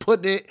 That's who's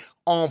putting it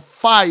on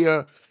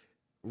fire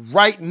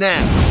right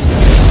now.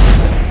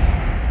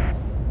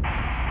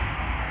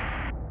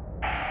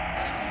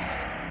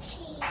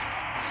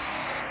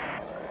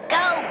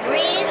 Go,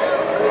 Breeze.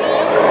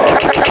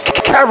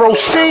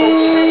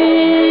 Kerosene.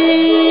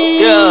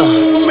 Yeah.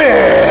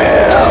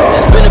 Man.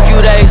 It's been a few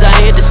days, I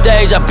ain't hit the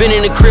stage. I've been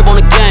in the crib on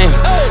the game.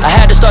 I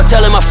had to start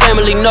telling my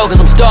family no, cause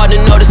I'm starting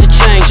to notice a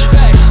change.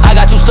 I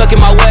got too stuck in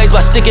my ways by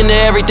sticking to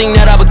everything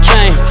that I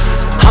became.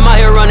 I'm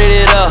out here running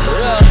it up.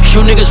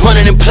 You niggas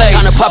running in place.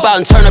 Time to pop out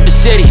and turn up the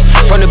city.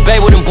 From the Bay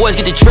where them boys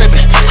get to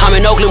tripping. I'm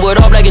in Oakland with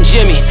All Black and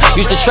Jimmy.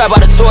 Used to trap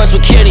out of Taurus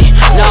with Kenny.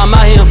 Now I'm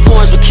out here in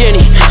Florence with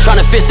Kenny. Trying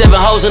to fit 7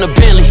 hoes in a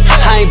Bentley.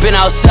 I ain't been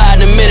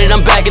outside in a minute.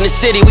 I'm back in the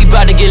city. We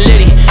bout to get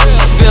litty.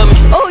 You feel me?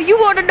 Oh, you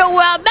wanna know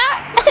where I'm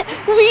at?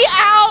 We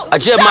out. I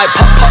just might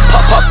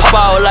pop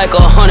out like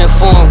 100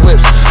 foreign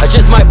whips. I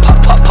just might pop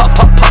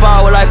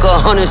out with like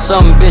 100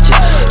 something bitches.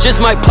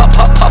 Just might pop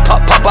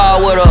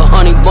out with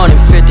 100 bunny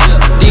 50s.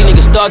 These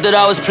niggas thought that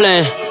I was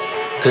playing,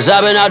 cause I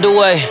been out the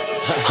way.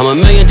 I'm $1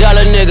 million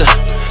nigga.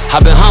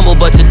 I been humble,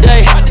 but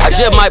today I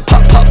just might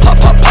pop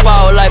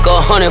pop out like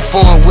 100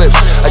 foreign whips.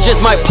 I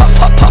just might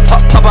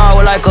pop out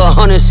with like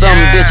 100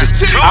 something bitches.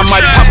 I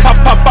might pop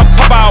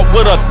out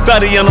with a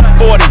 30 and a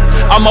 40.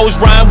 I'm always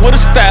rhyme with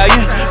a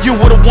stallion. You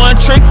with a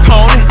one-trick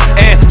pony,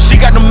 and she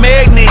got the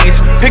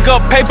magnetes. Pick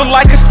up paper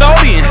like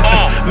custodian.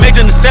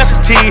 Major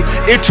necessity,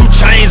 it 2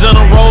 chains and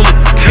a rolling.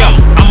 Yeah,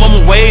 I'm on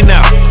my way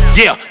now.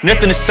 Yeah,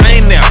 nothing the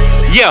same now.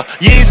 Yeah,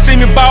 you ain't see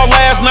me ball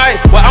last night.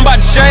 Well, I'm about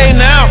to shade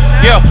now.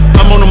 Yeah,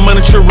 I'm on the money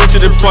trip, richer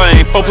than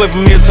plane. Folk play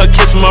for me, it's her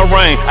kissing my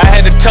ring. I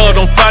had to tell her,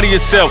 don't flatter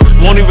yourself.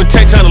 Won't even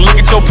take time to look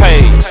at your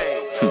page.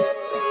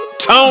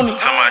 Tony.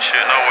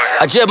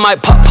 I just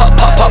might pop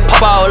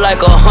out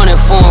like 100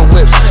 foreign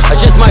whips. I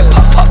just might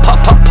pop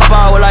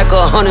out with like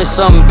 100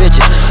 something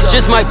bitches.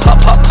 Just might pop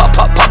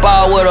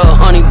out with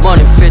 100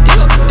 bunny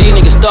 50s. These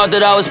niggas thought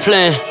that I was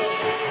playing,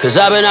 cause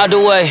I been out the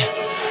way.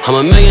 I'm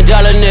 $1 million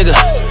nigga.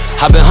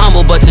 I've been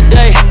humble, but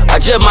today I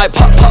just might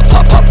pop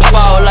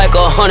out like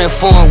 100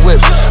 foreign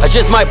whips. I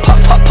just might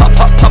pop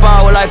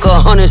out with like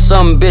 100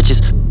 something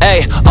bitches.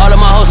 Hey, all of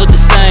my hoes look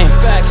the same.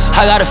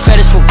 I got a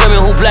fetish for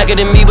women who blacker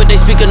than me, but they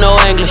speaking no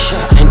English.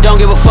 And don't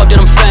give a fuck that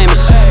I'm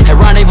famous.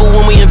 At rendezvous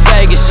when we in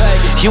Vegas.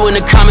 You in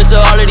the comments of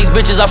all of these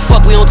bitches I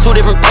fuck, we on 2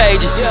 different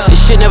pages. This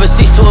shit never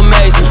cease to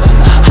amaze me.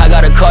 I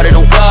got a car that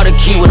don't guard a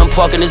key. When I'm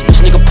parking this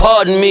bitch, nigga,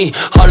 pardon me.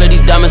 All of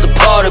these diamonds are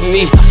part of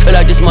me. I feel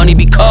like this money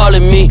be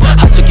calling me.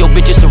 I took your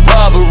bitches to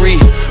robbery.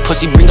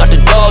 Pussy bring out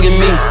the dog in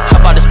me. How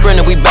about the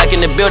sprinter, we back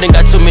in the building.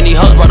 Got too many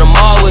hoes, brought them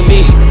all with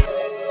me.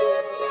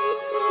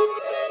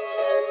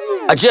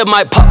 I just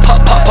might pop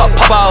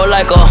out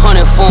like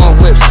 100 foreign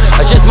whips.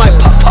 I just might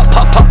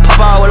pop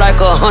out with like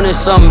 100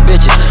 something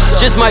bitches.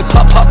 Just might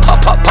pop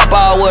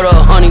out with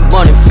 100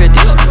 bunny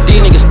 50s.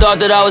 These niggas thought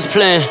that I was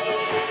playing,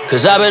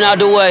 cause I been out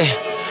the way.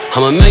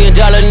 I'm $1 million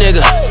nigga.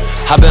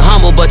 I've been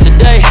humble, but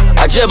today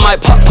I just might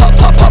pop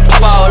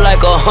out like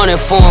 100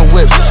 foreign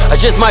whips. I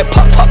just might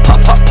pop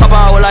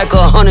out with like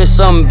 100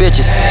 something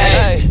bitches.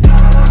 Hey.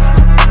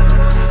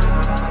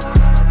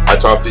 I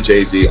talk to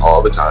Jay-Z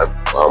all the time.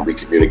 We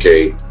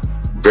communicate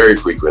very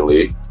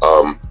frequently.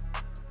 And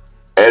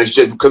it's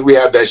just because we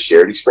have that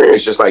shared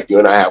experience, just like you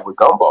and I have with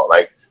Gumball.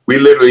 Like, we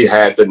literally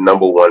had the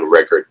 #1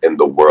 record in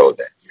the world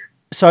that year.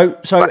 So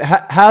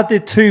how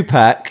did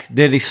Tupac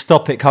nearly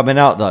stop it coming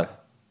out, though?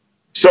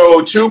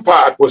 So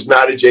Tupac was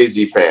not a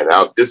Jay-Z fan.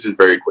 Now, this is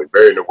very quick,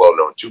 very well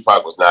known.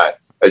 Tupac was not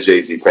a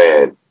Jay-Z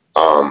fan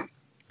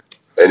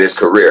in his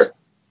career.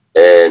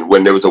 And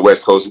when there was a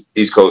West Coast,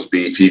 East Coast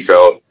beef, he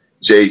felt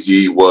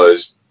Jay-Z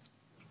was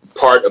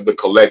part of the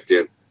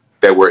collective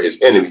that were his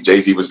enemy.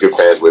 Jay-Z was good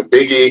friends with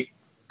Biggie,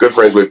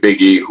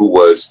 who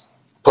was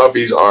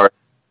Puffy's art,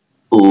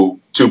 who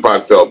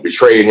Tupac felt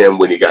betrayed him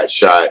when he got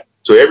shot.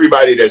 So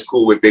everybody that's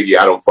cool with Biggie,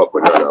 I don't fuck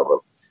with none of them.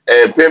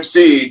 And Pimp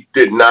C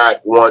did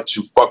not want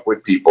to fuck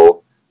with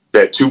people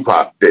that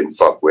Tupac didn't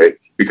fuck with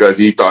because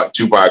he thought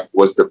Tupac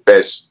was the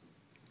best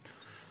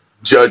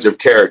judge of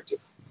character,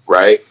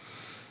 right?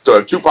 So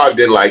if Tupac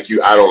didn't like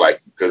you, I don't like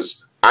you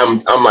because I'm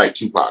like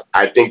Tupac.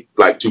 I think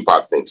like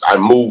Tupac thinks. I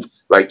move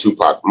like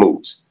Tupac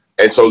moves.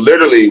 And so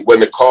literally when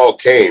the call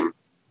came,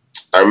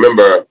 I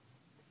remember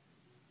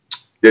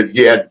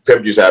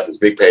Pimp used to have this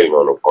big painting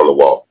on the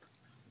wall.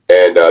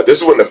 And this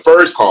is when the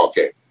first call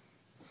came.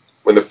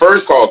 When the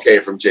first call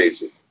came from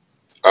Jay-Z,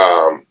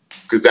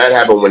 because that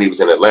happened when he was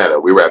in Atlanta.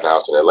 We were at the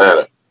house in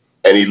Atlanta.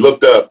 And he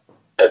looked up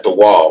at the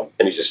wall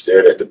and he just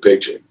stared at the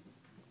picture.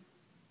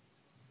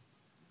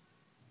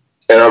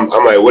 And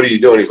I'm like, what are you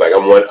doing? He's like,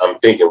 I'm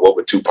thinking, what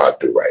would Tupac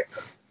do right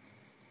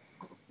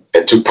now?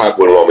 And Tupac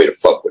wouldn't want me to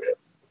fuck with him.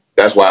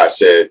 That's why I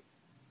said,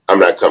 I'm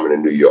not coming to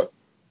New York.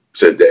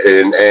 Said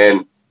that,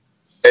 and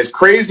as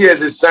crazy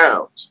as it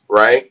sounds,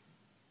 right?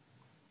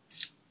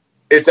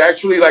 It's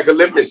actually like a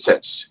litmus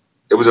test.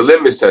 It was a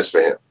litmus test for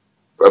him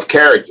of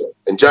character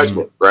and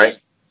judgment, right?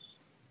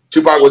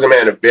 Tupac was a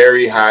man of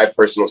very high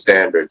personal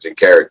standards and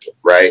character,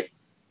 right?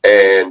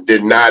 And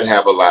did not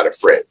have a lot of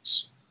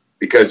friends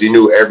because he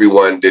knew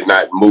everyone did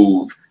not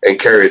move and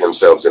carry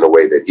themselves in a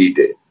way that he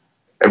did.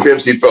 And Pimp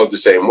C felt the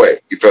same way.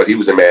 He felt he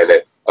was a man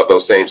of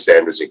those same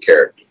standards and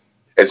character.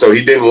 And so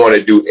he didn't want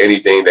to do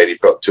anything that he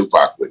felt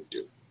Tupac wouldn't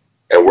do.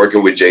 And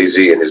working with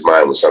Jay-Z in his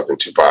mind was something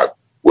Tupac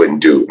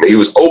wouldn't do. I mean, he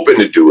was open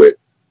to do it.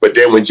 But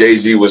then when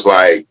Jay-Z was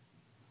like,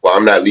 well,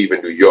 I'm not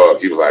leaving New York,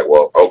 he was like,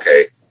 well,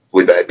 okay,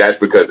 that's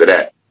because of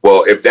that.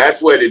 Well, if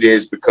that's what it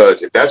is,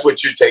 because if that's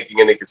what you're taking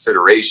into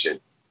consideration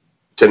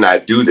to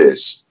not do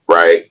this,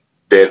 right,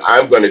 then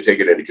I'm going to take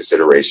it into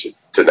consideration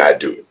to not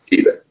do it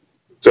either.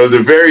 So it's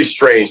a very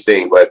strange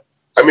thing, but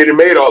I mean, it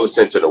made all the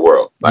sense in the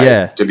world. Like,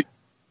 yeah.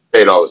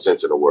 Made all the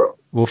sense in the world.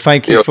 Well,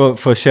 thank you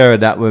for sharing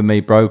that with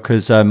me, bro,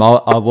 because I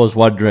was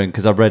wondering,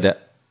 because I read it.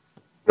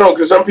 No,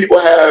 because some people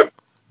have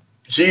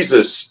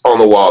Jesus on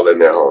the wall in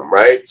their home,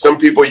 right? Some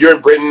people, you're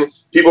in Britain,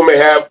 people may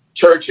have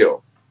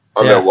Churchill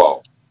on their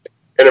wall.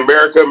 In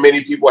America,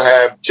 many people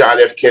have John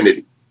F.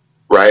 Kennedy,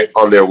 right,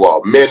 on their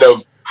wall. Men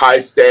of high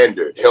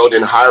standard, held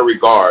in high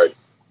regard,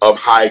 of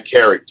high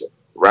character,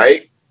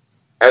 right?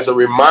 As a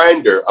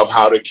reminder of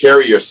how to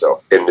carry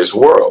yourself in this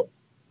world,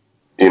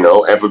 you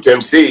know? And for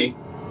Pimp C,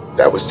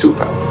 that was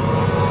Tupac.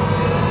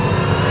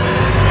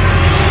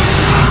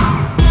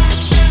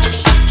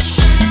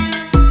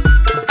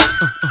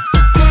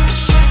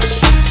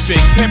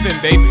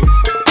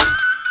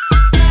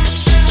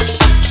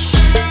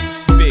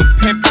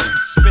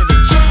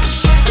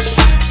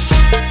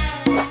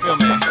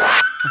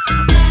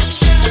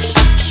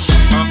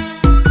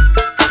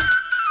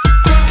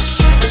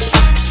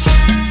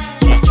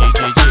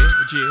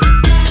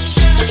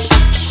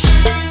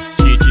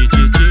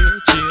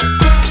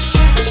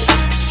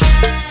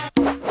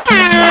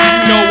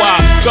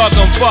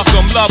 fuck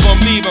them, love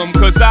them, leave them,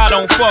 cause I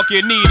don't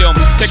fucking need them.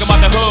 Take them out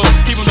the hood,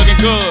 keep them looking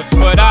good,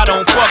 but I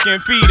don't fucking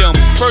feed them.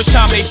 First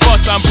time they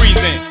fuss, I'm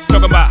breezing.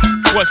 Talking about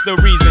what's the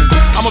reasons.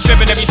 I'm a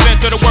pimp in every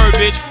sense of the word,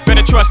 bitch.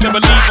 Better trust and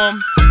believe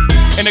them.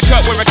 In the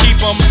cut where I keep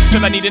them,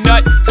 till I need a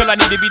nut, till I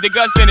need to be the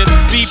guts, then it's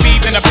beep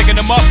beep, and I'm picking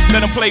them up,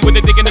 let them play with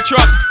the dick in the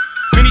truck.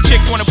 Many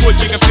chicks wanna put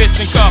chicken fists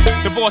in cup,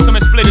 divorce them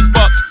and split his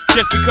bucks.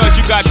 Just because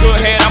you got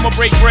good head, I'ma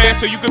break bread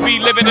so you can be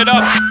living it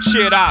up.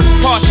 Shit, I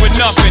pass with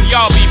nothing,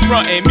 y'all be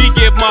frontin'. Me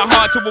give my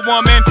heart to a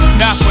woman,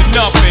 not for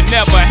nothing,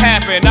 never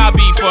happen. I'll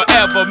be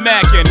forever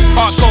mackin',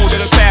 hard cold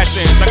as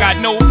assassins. I got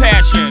no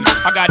passion,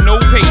 I got no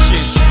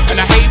patience, and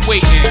I hate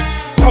waiting.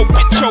 Hope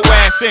get your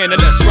ass in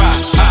and let's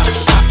ride.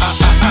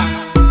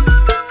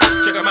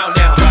 Check 'em out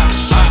now.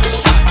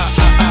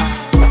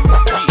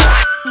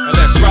 Yeah.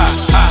 Let's ride.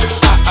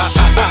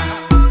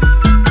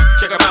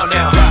 Check 'em out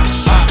now. Yeah.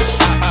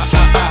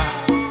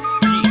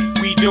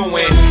 We doing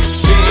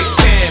big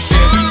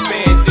pimpin', we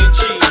spending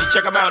cheese.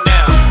 Check 'em out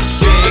now.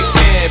 Big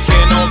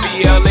pimpin' on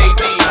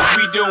BLAD.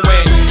 We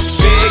doing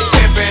big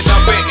pimpin'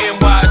 up in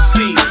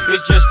NYC.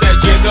 It's just that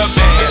Jigga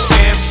Man,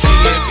 MC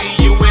and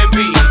BUMB.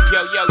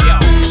 Yo, yo, yo.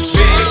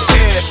 Big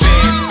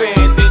pimpin',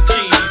 spending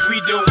cheese. We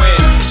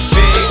doing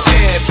big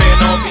pimpin'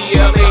 on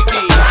BLAD.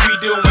 We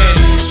doing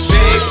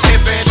big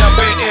pimpin' up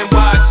in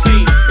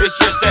NYC. It's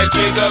just that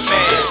Jigga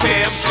Man,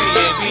 MC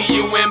and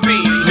BUMB.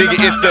 Nigga,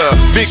 it's the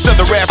big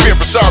southern rap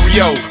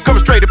impresario.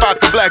 Coming straight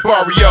about the black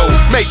barrio.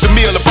 Makes a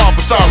meal of all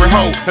for sorry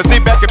hoe. Now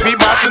sit back and be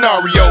my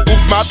scenario.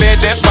 Oops, my bad,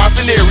 that's my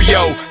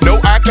scenario. No,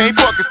 I can't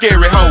fuck a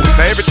scary hoe.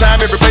 Now every time,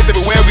 every place,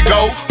 everywhere we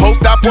go, hoes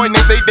stop pointing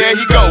and say, there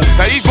he go.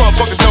 Now these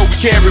motherfuckers know we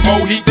carry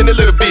more heat than a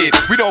little bit.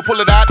 We don't pull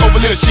it out over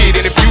little shit.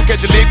 And if you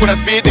catch a lick when I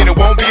spit, then it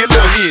won't be a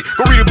little hit.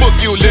 Go read a book,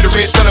 you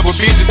illiterate son of a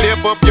bitch, and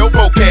step up your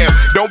vocab.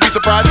 Don't be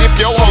surprised if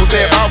your hoes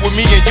stab out with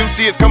me and you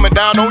see it's coming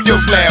down on your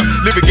slab.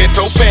 Living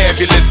ghetto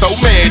fabulous, so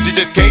mad you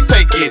just can't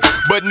take it.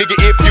 But nigga,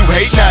 if you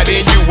hate, now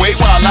then you wait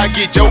while I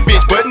get your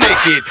bitch butt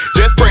naked.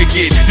 Just break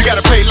it. You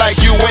gotta pay like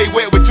you wait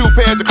wet with 2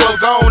 pairs of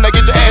clothes on. Now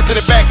get your ass in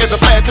the back as a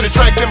blast to the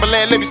track.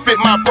 Timberland, let me spit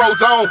my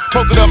pros on.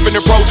 Posted up in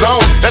the pro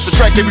zone. That's the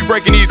track that we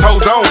breaking these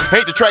hoes on.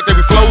 Ain't the track that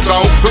we flows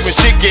on. But when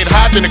shit get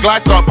hot, then the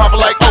glide start popping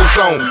like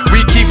ozone.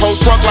 We keep hoes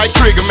crunk like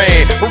Trigger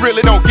Man. But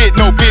really don't get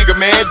no bigger,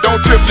 man.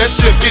 Don't trip, let's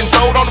slip, getting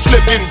throwed on the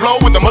flip, getting blow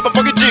with the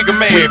motherfucking Jigga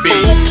Man. We be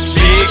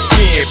big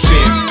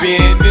pimpin',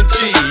 spinning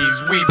cheese.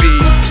 We be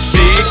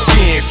big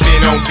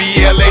pimpin' on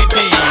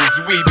BLADs.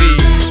 We be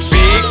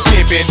big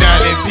pimpin'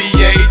 down in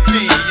PAT.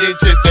 It's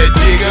just that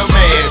Jigga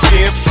Man,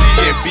 Pimp C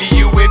and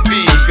BUNB.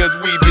 Cause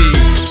we be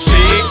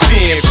big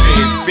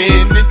pimpin',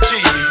 spinning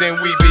cheese. And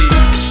we be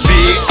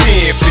big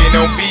pimpin'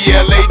 on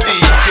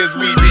BLADs. Cause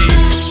we be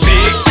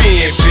big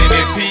pimpin'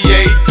 in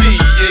PAT.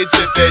 It's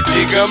just that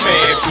Jigga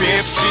Man,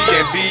 Pimp C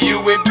and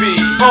BUNB.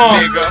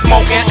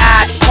 Smoking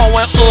out,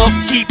 pouring up,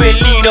 keep it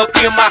lean up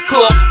in my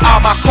cup. All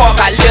my car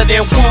got leather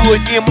and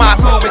wood. In my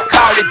hood we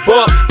call it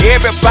buck.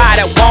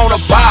 Everybody wanna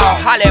ball,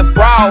 holla at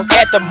brawls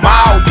at the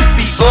mall. You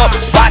be up,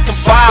 watch 'em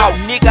fall.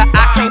 Nigga,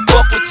 I can't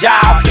fuck with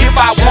y'all. If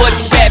I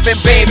wasn't rapping,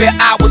 baby,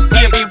 I would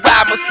still be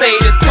riding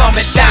Mercedes,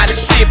 coming down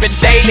and sipping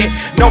daily.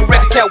 No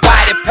record tell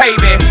why they pay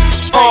me.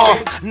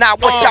 Now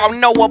what y'all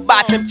know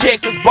about them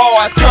Texas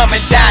boys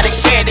coming down in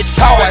candy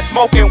toys,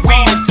 smoking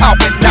weed and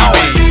talking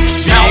noise.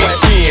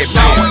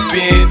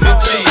 Spinning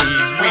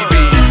cheese. We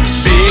be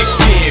big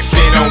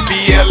pimpin' on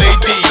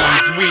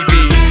BLADs. We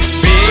be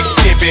big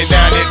pimpin'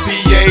 down at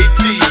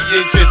PAT.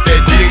 It's just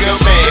that Jigga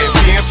Man,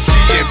 Pimp C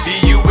and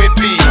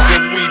BUNB.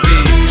 Cause we be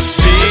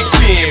big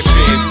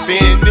pimpin',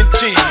 spinning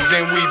cheese.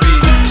 And we be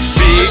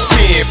big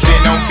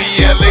pimpin' on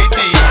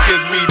BLADs.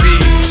 Cause we be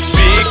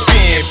big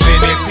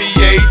pimpin' in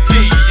PAT.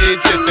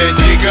 It's just that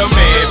Jigga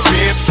Man,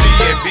 Pimp C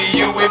and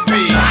BUNB.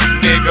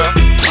 Nigga.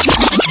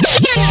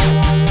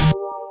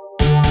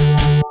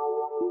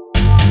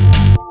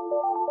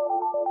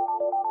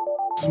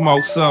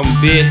 Smoke something,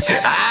 bitch.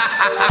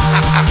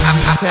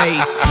 GK.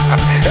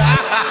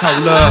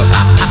 Hold up.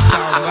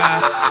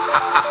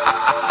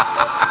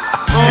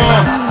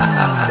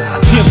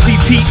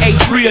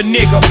 MCPH real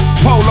nigga.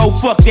 Polo,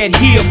 fuck that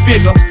heel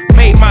figure.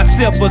 Made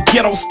myself a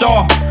ghetto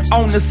star.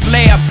 On the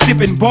slab,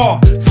 sipping bar.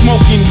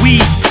 Smoking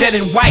weed,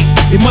 selling white.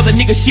 The mother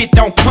nigga shit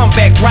don't come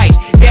back right.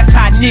 That's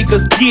how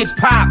niggas get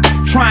popped.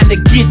 Trying to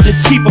get the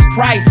cheaper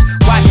price.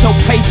 Watch your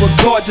paper,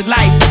 guard your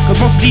life. Cause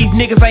most of these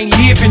niggas ain't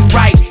living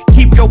right.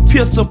 Keep your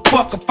pistol,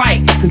 fuck a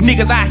fight. Cause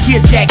niggas out here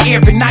jack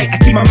every night. I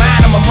keep my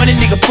mind on my money,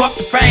 nigga, fuck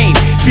the fame.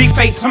 Big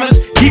face hunters,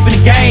 deep in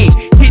the game.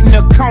 Hitting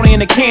the corner in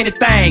the candy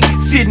thing.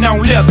 Sitting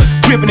on leather,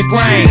 gripping the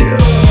grain.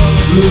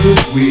 Good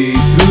weed,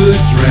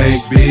 good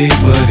drink, big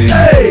money.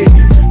 Hey!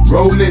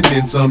 Rolling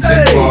in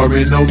something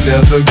foreign, no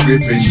leather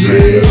gripping.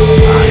 Yeah.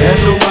 I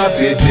handle my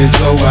business,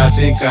 so I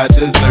think I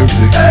deserve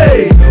to.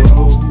 Hey!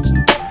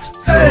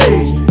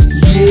 Hey!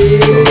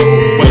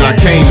 Yeah! Well, I I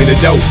came in the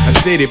dough. I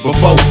said it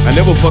before. I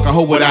never fuck a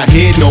hoe without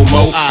head no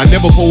more. I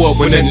never pull up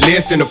with nothing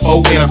less than a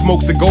four. And I smoke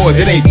cigars,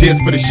 it ain't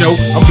just for the show.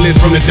 I'm blessed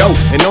from the dough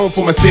and known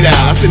for my sit out.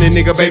 I send a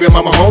nigga baby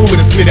mama home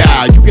with a Smith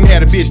out. You can have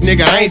a bitch,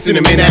 nigga, I ain't send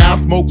him in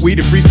out. Smoke weed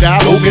and freestyle,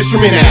 move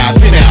instrumental,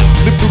 pin out.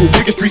 Flip through the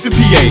wicked streets of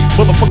PA.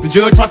 Motherfuck the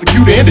judge,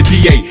 prosecutor, and the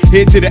DA.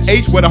 Head to the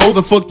H where the hoes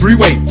are fuck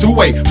 3-way,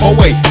 2-way,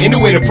 4-way.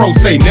 Anyway the pro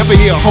say, never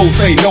hear a hoe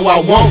say, no I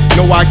won't,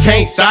 no I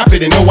can't stop it,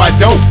 and no I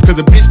don't. Cause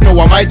a bitch know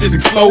I might just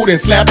explode and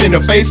slap in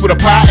the face with a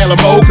pie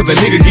LMO. Cause a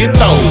nigga get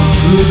told.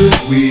 Good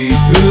weed,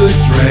 good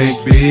drink,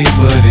 big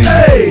money.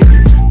 Hey.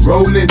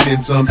 Rolling in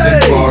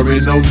something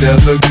foreign, no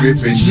leather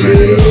gripping. Yeah.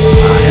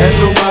 I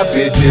handle my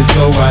business,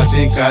 so I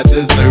think I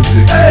deserve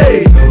to.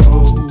 Hey.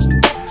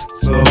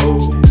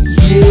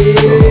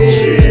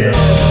 Yeah.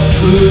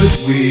 Good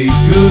weed,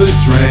 good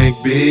drink,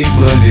 big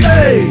money.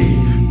 Hey.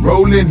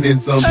 Rolling in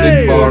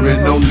something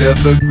foreign, no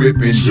leather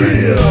gripping.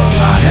 Yeah.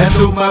 I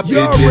handle my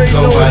business,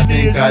 so I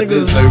think I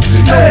deserve to.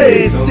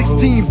 Hey,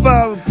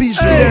 16.5 a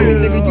piece,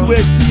 nigga,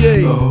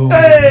 USDA.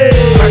 Hey,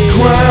 I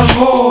grind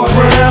hard,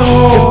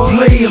 and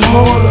play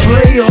harder,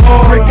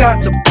 break out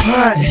the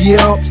pot,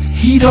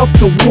 heat up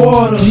the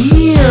water.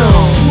 Damn,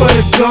 swear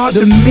to God,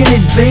 the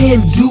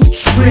minivan do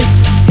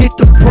tricks. Hit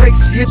the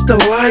brakes, hit the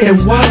light, and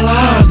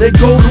voila, there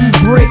go them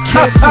bricks.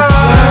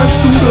 Slide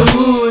through the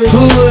hood,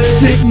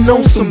 sitting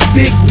on some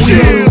big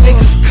wheels.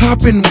 Niggas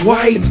copping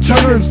white,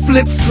 turn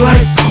flips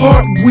like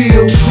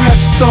cartwheels. Trap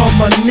star,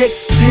 my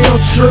next tail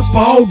chirp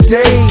all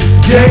day.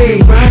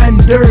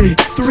 Riding dirty,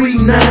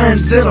 3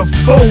 9s and a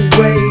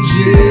 4-way.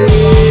 Yeah.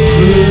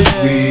 Good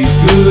weed,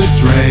 good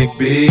drink,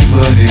 big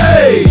money.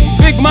 Hey.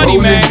 Big money,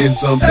 man.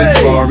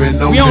 Foreign,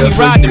 no we only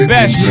ride the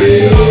best.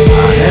 Yeah. I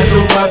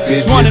handle my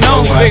business, one and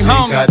only, so big I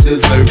think I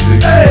deserve to.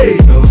 Hey.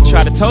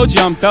 Try to told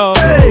you I'm thug.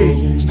 Son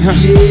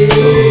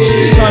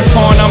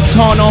foreign, I'm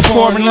torn on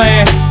foreign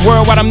land.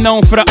 Worldwide, I'm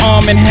known for the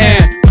arm and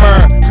hand.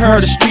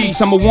 Heard the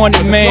streets, I'm a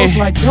wanted man.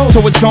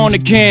 So it's on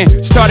again.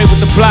 Started with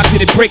the block,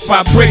 hit it brick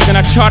by brick. Then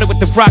I charted with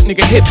the rock,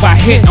 nigga, hit by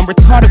hit. I'm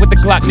retarded with the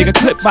Glock, nigga,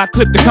 clip by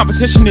clip. The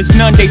competition is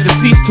none, they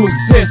deceased to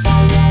exist.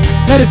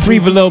 Let it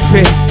breathe a little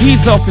bit.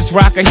 He's off his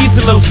rocker, he's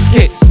a little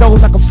skit. Stole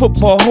like a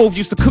football, Hove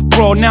used to cook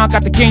raw. Now I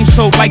got the game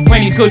sold like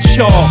Granny's good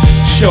Shaw.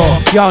 Sure,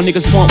 y'all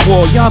niggas want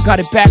war. Y'all got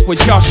it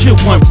backwards, y'all should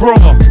want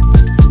raw.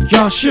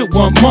 Y'all should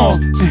want more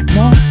and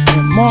more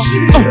and more.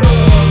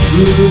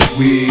 Good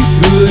weed,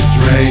 good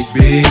drink,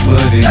 big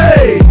money.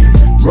 Hey.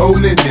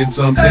 Rolling in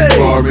something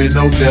foreign,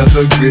 no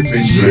leather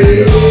gripping.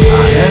 Yeah. I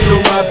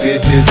handle my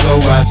business, so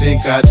I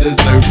think I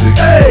deserve to.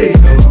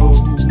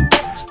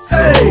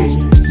 Hey.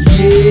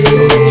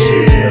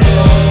 Yeah.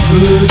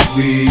 Good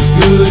weed,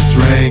 good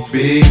drink,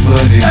 big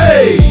money.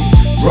 Hey.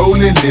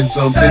 Rolling in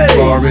something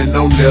foreign,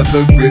 no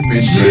leather gripping.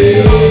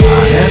 Yeah. I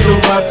handle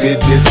my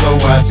business, so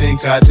I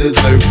think I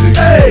deserve to.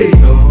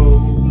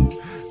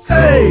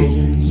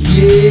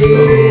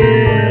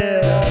 Yeah.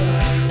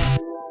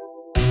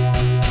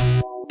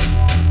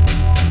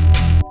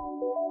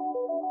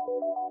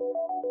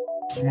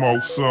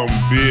 Smoke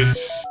something, bitch.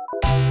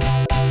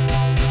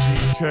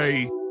 GK.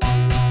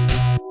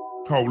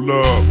 Hold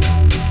up.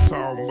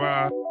 Talking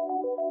about.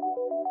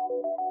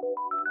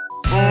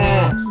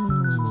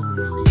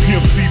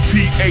 Pimp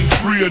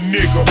CPH, real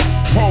nigga.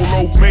 Polo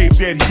made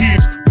that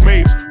hit.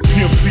 Made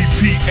Pimp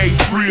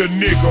CPH, real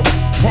nigga.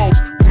 Polo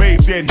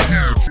made that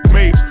hit.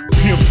 Made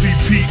Pimp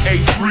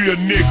CPH, real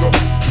nigga.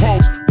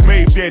 Polo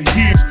made that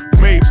hit.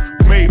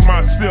 Made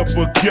myself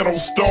a ghetto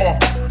star.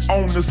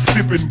 On the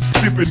sippin',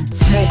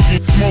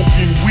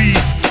 smoking weed,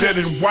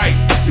 selling white.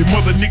 The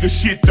mother nigga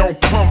shit don't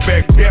come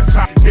back. That's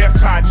how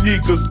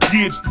niggas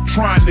get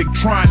trying to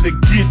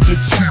get the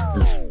cheap.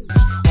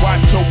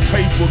 Watch your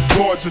paper,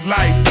 guard your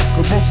life.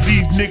 Cause most of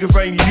these niggas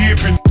ain't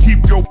living.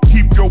 Keep your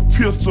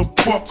pistol,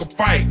 fuck a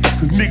fight.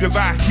 Cause niggas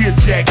out here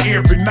jack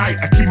every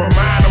night. I keep my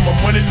mind on my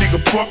money, nigga,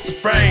 fuck the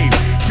fame.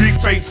 Big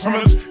face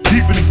hunters,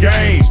 deep in the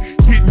game.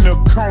 Hitting the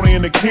corner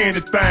in the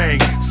candy thing.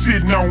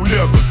 Sitting on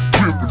leather.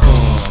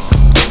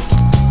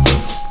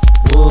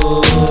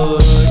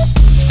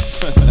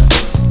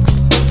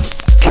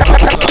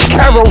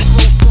 Carol.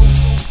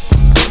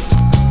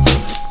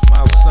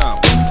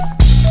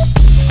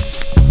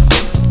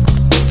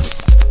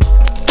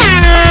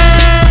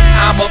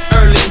 I'm up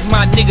early,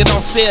 my nigga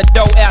don't sell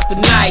dough after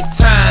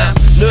nighttime.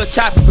 Lil'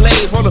 choppy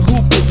blades, roll the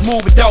hoopers,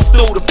 moving dope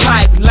through the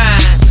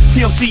pipeline.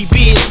 PMC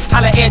bitch,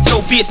 holla at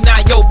your bitch, now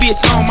your bitch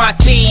on my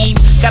team.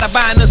 Gotta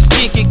buy a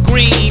stick and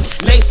green,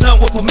 lay some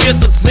with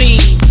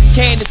promethazine.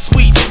 Candy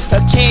sweets, a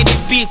candy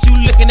bitch, you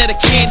looking at a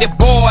candy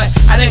boy.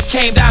 I done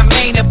came down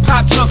Main and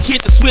pop trunk,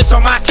 hit the switch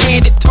on my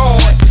candy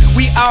toy.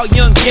 We all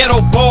young ghetto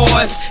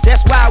boys,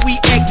 that's why we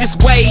act this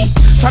way.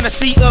 Tryna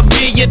see $1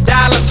 million,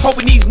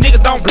 hoping these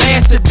niggas don't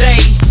blast today.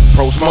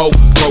 Pro-smoke,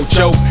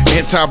 pro-choke,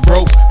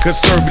 anti-broke,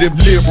 conservative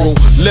liberal.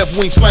 Left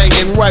wing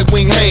slanging, right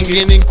wing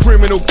hanging, in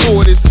criminal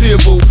court is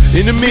civil.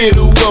 In the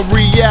middle of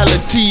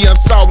reality,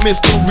 unsolved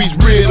mysteries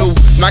riddle.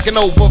 Knocking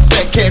over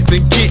fat cats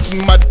and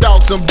getting my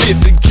dogs some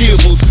bits and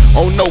kibbles.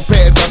 On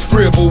notepads I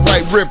scribble,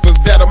 white rippers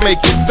that'll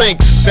make you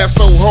think. Snap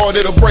so hard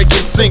it'll break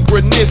your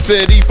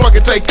synchronicity.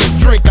 Fucking take a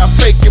drink, I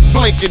fake it,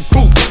 blink it,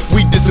 poof.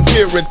 We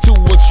disappear into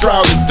a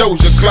shrouded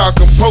doja. Cloud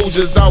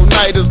composers,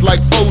 all-nighters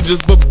like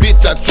Folgers, but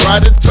bitch I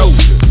tried to told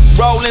you.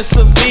 Rolling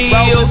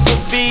Seville,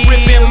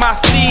 ripping my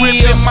steel,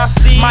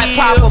 might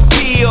pop a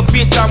pill,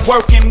 bitch I'm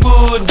working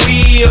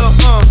Woodville,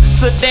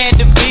 Sedan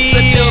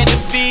DeVille,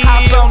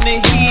 house on the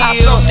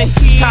hill,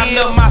 kind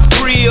of my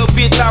grill,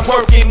 bitch I'm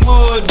working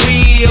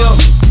Woodville.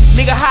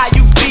 Nigga, how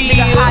you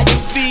feel? I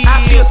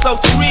feel so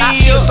trill.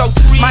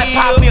 Might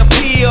pop me a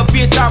pill,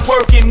 bitch I'm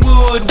working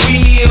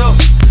Woodville.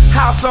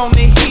 House on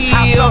the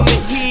hill,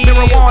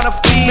 marijuana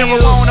feel,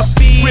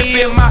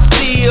 ripping my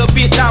steel,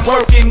 bitch I'm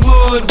working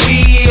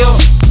Woodville.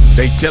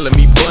 They telling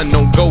me bun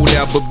don't go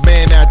there, but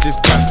man, I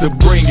just got to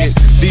bring it.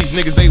 These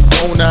niggas, they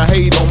wanna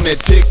hate on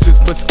that Texas,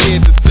 but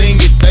scared to sing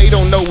it. They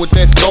don't know what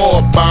that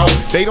store about.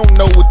 They don't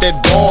know what that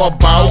bar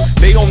about.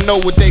 They don't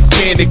know what that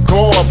candy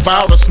car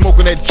about, or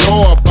smoking that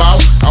jar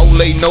about. All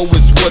they know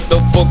is what the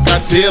fuck I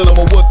tell them,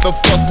 or what the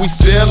fuck we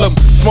sell them.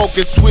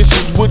 Smoking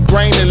swishes, wood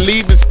grain, and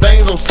leaving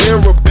stains on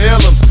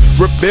cerebellums.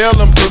 Rebel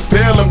them,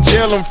 propel them,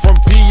 jail them from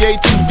PA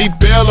to Deep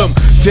Ellum.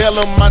 Tell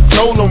them I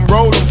told them,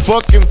 roll them,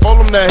 fucking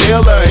fold them to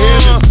hell or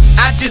heaven.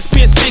 I just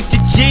spent 60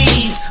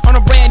 G's on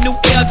a brand new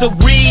Elder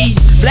Reed.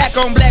 Black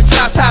on black,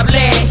 drop top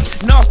leg,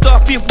 North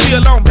Star fifth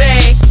wheel on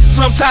bag.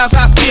 Sometimes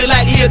I feel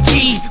like Lil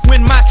T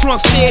when my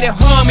trunk steady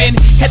humming.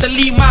 Had to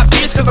leave my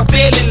bitch cause I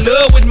fell in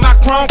love with my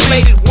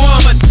chrome-plated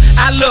woman.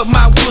 I love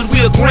my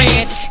Woodville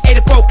Grand,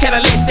 84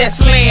 Cadillac that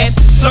slant.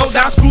 Slow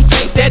down, screw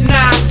tape that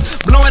knob,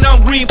 blowing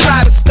on green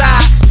private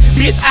stock.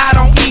 Bitch, I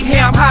don't eat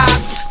ham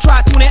hocks.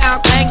 Try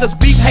 20-ounce anglers,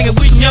 beef hanging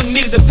with young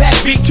niggas that pack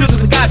big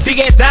triggers and got big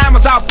ass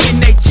diamonds off in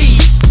they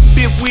teeth.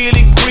 Fifth wheel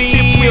and grill,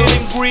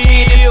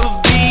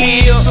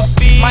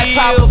 might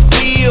pop a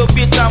pill,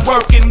 bitch I'm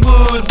working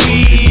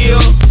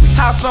Woodville.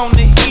 House on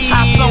the hill,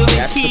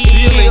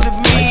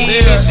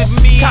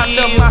 kind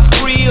of my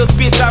skrills,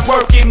 bitch I'm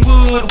working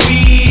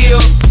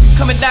Woodville.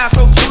 Coming down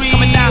so trill,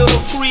 nigga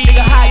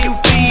how you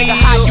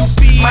feel?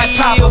 Might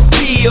pop a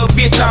pill,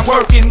 bitch I'm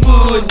working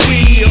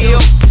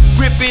Woodville.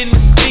 Ripping the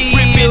steel,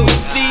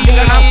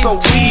 nigga I'm so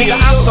real.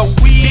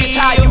 Bitch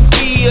how you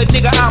feel?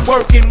 Nigga I'm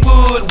working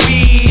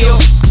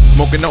Woodville.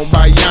 Smoking on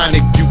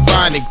bionic,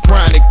 bubonic,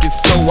 chronic, it's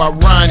so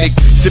ironic.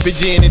 Sipping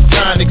gin and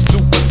tonic,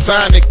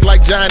 supersonic,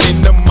 like Johnny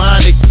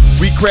Mnemonic.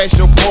 We crash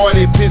your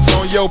party, piss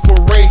on your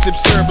parade, sip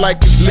syrup like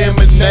it's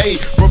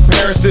lemonade. From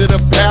Paris to the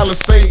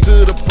Palisades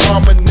to the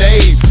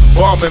promenade.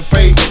 Bomb and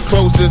fade,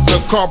 close as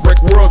the car break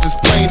worlds as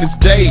plain as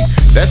day.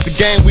 That's the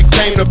game we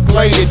came to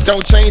play, it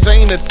don't change,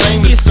 ain't a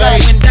thing to say.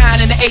 It's going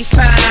down in the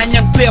H-time,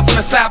 young player from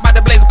the side by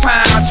the blaze of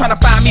pine. Tryna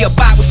find me a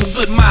bot with some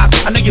good mob.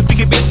 I know you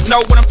figure bitches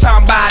know what I'm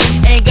talking about.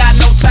 Ain't got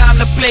no time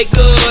to play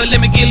good, let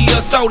me get a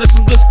little throw to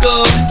some good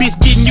stuff. Bitch,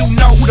 didn't you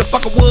know who the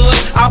fuck I was?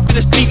 Out in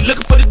the street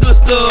looking for the good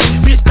stuff.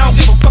 Bitch, don't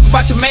give a fuck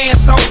about your man,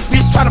 so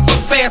bitch tryna fuck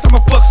fast,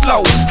 I'ma fuck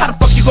slow. How the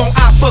fuck you gon'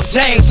 out-fuck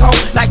James, ho?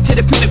 Like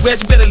Teddy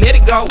Pendergrass, you better let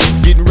it go.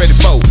 Getting ready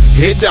for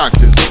head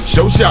doctors,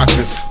 show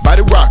shockers,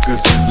 body rockers,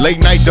 late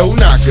night door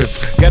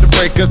knockers. Gotta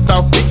break us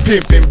off big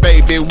pimpin',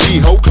 baby, we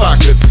hoe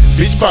clockers.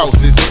 Bitch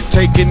bosses,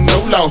 taking no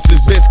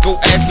losses, best go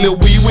ask Lil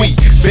Wee Wee.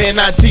 Ben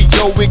I.T.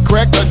 go with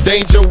crack, a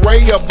Danger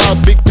Ray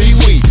about Big Pee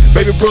Wee.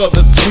 Baby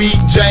brother, Sweet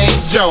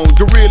James Jones,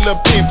 gorilla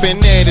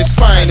pimpin' at his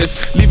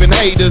finest. Leaving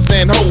haters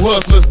and hoe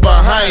hustlers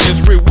behind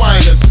us,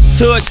 rewinders.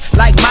 Touch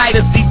like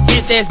Midas, these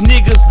bitch ass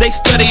niggas, they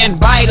study and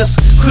bite us.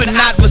 Could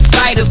not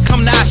recite us,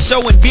 come to our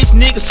show and bitch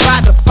niggas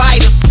tried to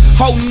fight us.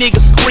 Whole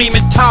niggas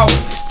screaming talk,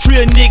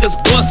 trill niggas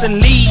bust and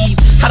leave.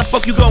 How the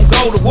fuck you gon'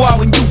 go to war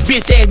when you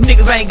bitch ass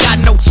niggas ain't got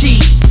no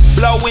cheese?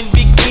 Blowing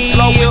big deal,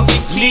 $1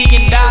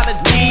 million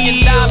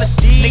deal.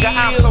 Nigga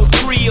I'm so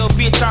trill,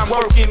 bitch I'm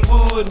working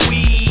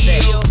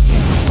Woodville.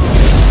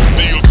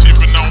 Still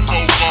tipping on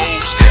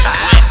Bobos,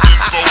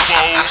 wrapped in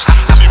Bobos,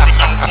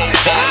 tipping on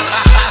Bobos,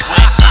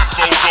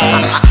 wrapped in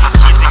Bobos,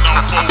 tipping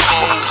on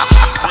Bobos,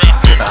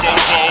 wrapped in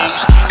Bobos,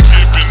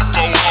 tipping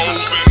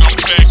Bobos, and I'm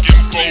back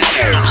in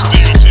Bobos. I'm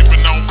still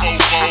tipping on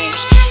Bobos,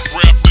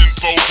 wrapped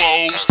in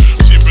Bobos,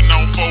 tipping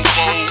on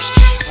Bobos,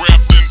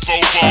 wrapped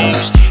in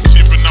Bobos,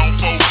 tipping on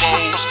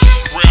Bobos,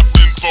 wrapped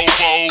in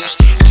Bobos,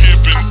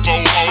 tipping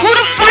Bobos. Who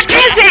the fuck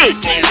is he?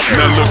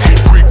 Now look who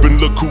creepin',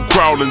 look who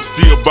crawlin',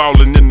 still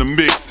ballin' in the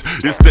mix.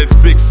 It's that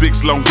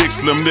 6'6" long dick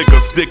slim nigga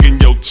sticking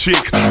your chick.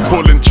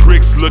 Pulling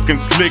tricks, looking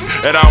slick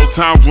at all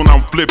times when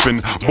I'm flipping.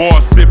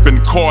 Bar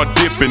sipping, car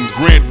dipping,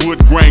 Grant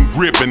Wood grain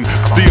gripping.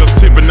 Still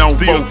tipping on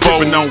four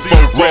foes,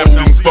 wrapped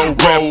in four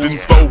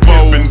rolls,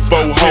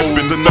 four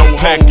hoes, and no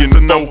packing,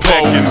 no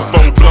packing.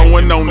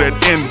 Blowing on that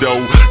endo,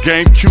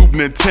 GameCube,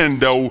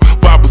 Nintendo.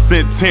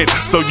 5% tint,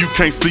 so you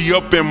can't see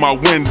up in my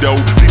window.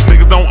 These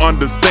niggas don't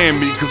understand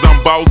me, cause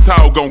I'm boss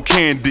hog on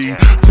candy.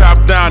 Top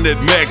down at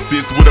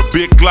Maxis with a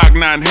big Glock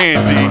 9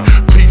 handy.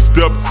 Pieced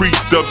up,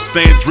 creased up,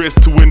 stand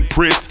dressed to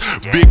impress.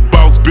 Big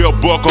boss belt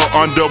buckle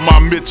under my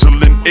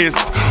Michelin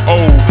S.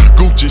 Oh,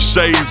 Gucci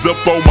shades up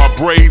on my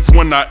braids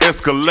when I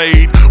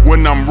escalade.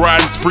 When I'm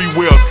riding spree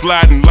wheel,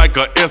 sliding like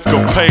a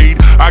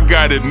escapade. I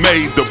got it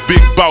made, the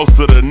big boss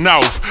of the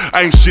North.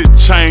 Ain't shit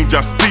changed,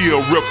 I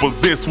still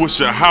represent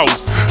Swisher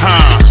House.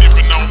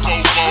 Tipping on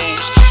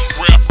Fofos,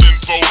 wrapped in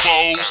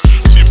Fofos.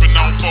 Tipping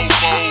on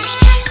Fofos,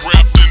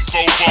 wrapped in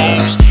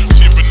Fofos.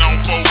 Tipping on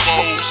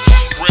Fofos,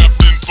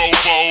 wrapped in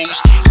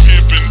Fofos.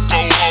 Pimping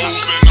Fofos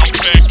and I'm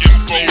packing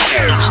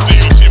Fofos. I'm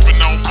still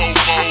tipping on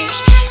Fofos,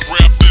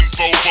 wrapped in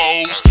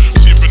Fofos.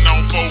 Tipping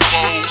on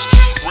Fofos,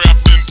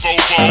 wrapped in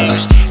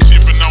Fofos.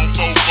 Tipping on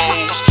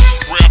Fofos,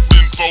 wrapped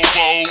in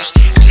Fofos.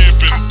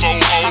 Pimping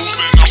Fofos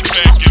and I'm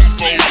packing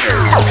Fofos.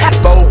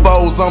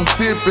 Fofos, I'm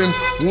tipping.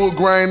 Wood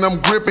grain,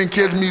 I'm gripping.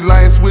 Catch me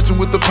lane switching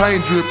with the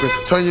paint dripping.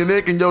 Turn your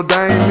neck and your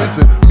day ain't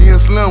missing. Me and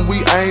Slim,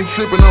 we ain't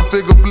tripping. I'm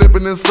figure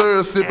flipping and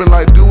syrup sipping.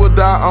 Like do or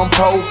die, I'm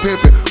pole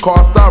pimping.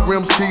 Car stop,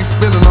 rims keep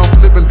spinning. I'm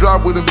flipping,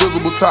 drop with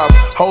invisible tops.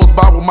 Hoes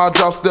bob with my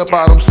drop, step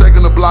out. I'm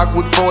shaking the block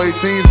with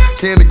 418s.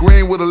 Candy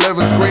green with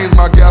 11 screens.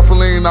 My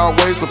gasoline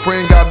always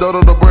supreme. Got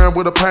Dodo the brand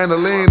with a pain of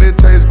lean. It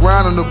tastes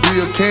grinding to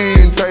be a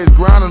king. Tastes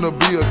grinding to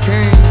be a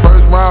king.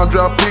 First round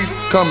drop piece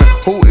coming.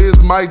 Who is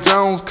Mike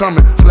Jones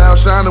coming?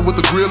 Slab shining with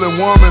the grilling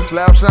woman.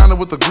 Slab shining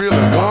with the grilling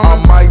woman.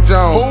 I'm Mike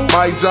Jones. Who?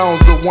 Mike Jones,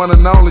 the one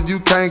and only. You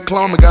can't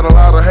clone me. Got a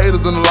lot of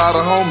haters and a lot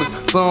of homies.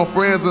 Some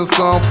friends and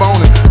some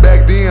phony.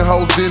 Back then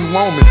hoes didn't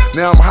want me.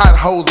 Now I'm hot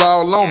hoes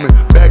all on me.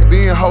 Back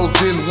then hoes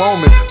didn't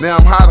want me. Now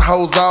I'm hot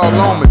hoes all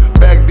on me.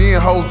 Back then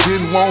hoes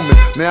didn't want me.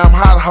 Now I'm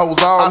hot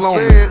hoes all on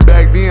me.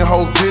 Back then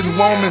hoes didn't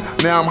want me.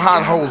 Now I'm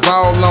hot hoes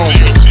all on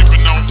me.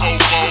 Tipping on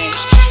Fofos,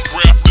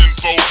 wrapped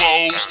in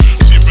Fofos.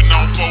 Tipping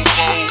on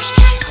Fofos,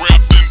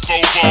 wrapped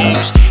in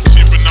Fofos.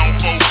 Tipping on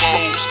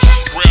Fofos,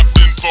 wrapped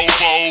in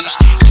Fofos.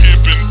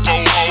 Pimping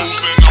Fofos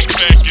and I'm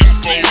packing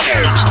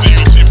Fofos. I'm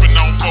still tipping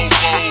on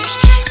Fofos,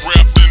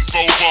 wrapped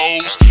in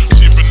Fofos.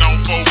 Tipping on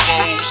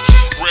Fofos,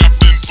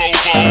 wrapped in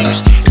Fofos.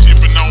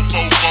 Tipping on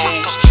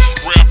Fofos,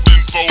 wrapped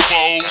in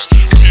Fofos.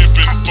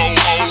 Pimping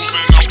Fofos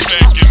and I'm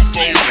packing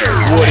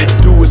Fofos. What it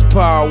do is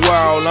Power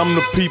Wow, I'm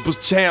the people's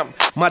champ.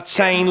 My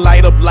chain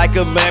light up like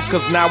a lamp,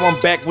 cause now I'm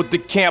back with the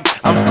camp.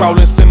 I'm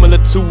crawling similar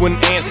to an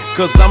ant,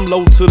 cause I'm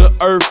low to the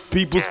earth.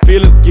 People's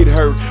feelings get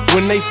hurt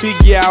when they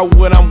figure out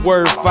what I'm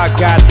worth. I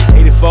got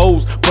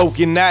 84s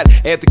poking out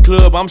at the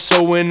club, I'm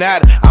showing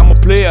out. I'm a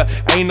player,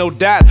 ain't no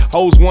doubt.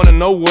 Hoes wanna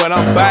know what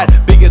I'm about.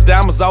 Biggest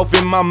diamonds off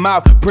in my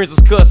mouth,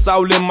 princess cuts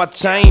all in my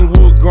chain.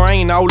 Wood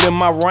grain all in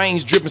my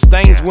range, dripping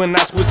stains when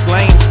I switch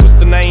lanes. Switch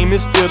the name,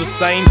 it's still the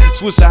same.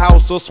 Switch a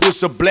house or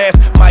switch a blast.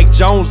 Mike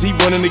Jones, he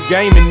running the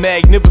game and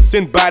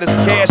magnificent by this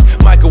cash.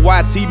 Michael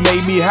Watts, he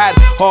made me hot.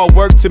 Hard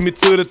work took me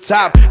to the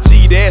top.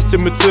 G-Dash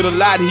took me to the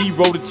lot. He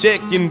wrote a check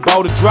and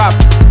bought a drop.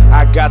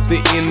 I got the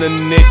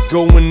internet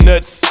going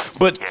nuts,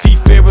 but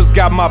T-Ferris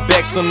got my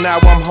back, so now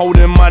I'm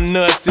holding my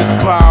nuts.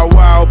 It's Power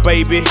Wow,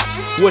 baby.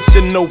 What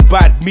you know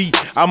about me?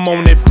 I'm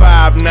on that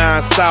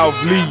 5-9 South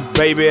Lee,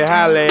 baby.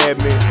 Holla at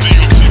me.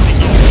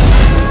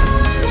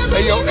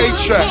 Hey yo,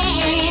 A-Track,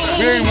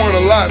 we ain't won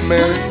a lot,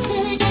 man.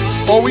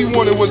 All we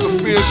wanted was a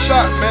fair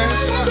shot, man.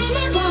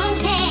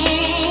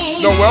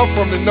 No, I'm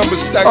from the numbers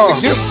stacked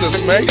against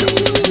us, man.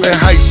 In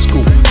high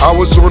school, I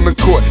was on the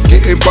court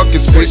getting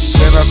buckets, bitch.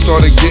 Then I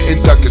started getting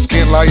duckets.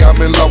 Can't lie,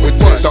 I'm in love with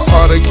this. The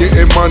art of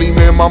getting money,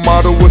 man. My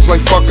motto was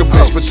like fuck a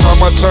bitch. By the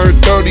time I turned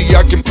 30,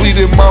 I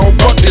completed my own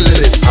bucket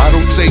list. I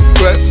don't take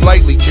threats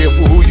lightly.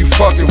 Careful who you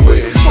fucking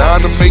with.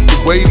 Now to make you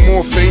way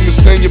more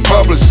famous than your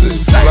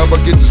publicist. Love, I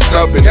get the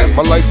stubbing it.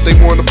 My life, they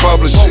wanna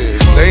publish it.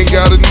 They ain't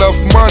got enough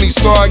money,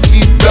 so I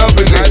keep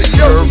dubbing it.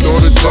 Curved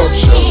on the talk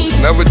shows,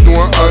 never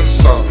doing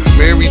unsung.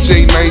 Mary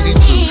J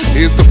 92,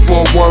 here's the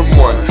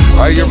 411.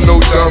 I am no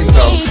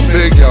dum-dum.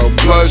 Big L,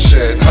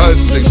 bloodshed, HUD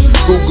 6.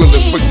 Google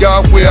it,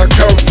 forgot where I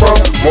come from.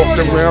 Walked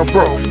around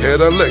broke,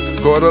 hit a lick,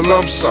 got a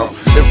lump sum.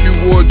 If you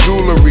wore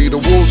jewelry, the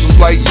wolves was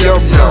like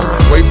yum-yum.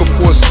 Way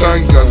before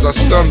stun guns, I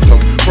stunned them.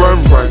 Run,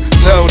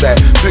 tell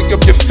that. Pick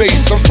up your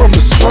face, I'm from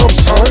the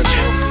slums, son.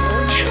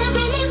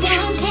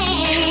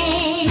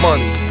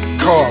 Money,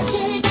 cars,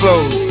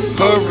 clothes,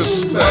 hood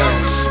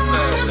respect.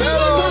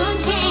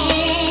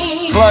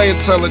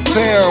 Clientele of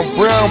town,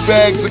 brown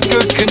bags, a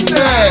good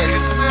connect.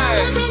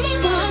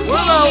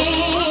 What else?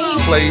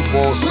 Play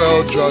ball,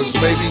 sell drugs,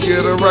 maybe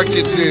get a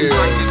record deal.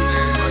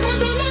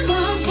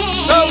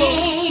 Tell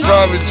 'em.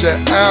 Private Jet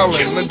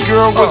Allen, the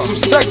girl with some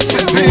sex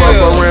appeal. Grew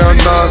up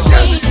around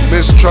nonsense,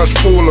 mistrust,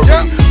 foolery,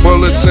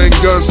 bullets and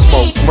gun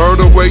smoke,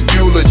 murder wake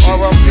eulogy.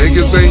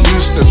 Niggas ain't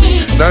used to me,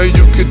 nothing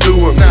you can do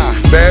with me.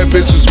 Bad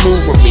bitches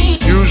move with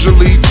me,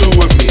 usually two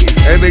with me,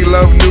 and they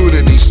love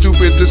nudity.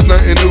 Stupid, there's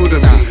nothing new to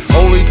me.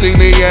 Only thing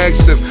they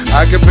ask if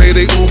I can pay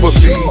their Uber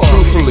fee.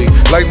 Truthfully,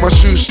 like my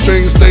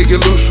shoestrings, they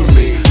get loose from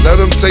me.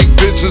 Let them take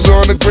pictures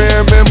on the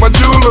gram and my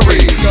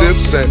jewelry.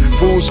 Dipset,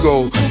 Fool's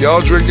Gold, y'all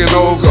drinking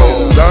old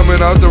gold.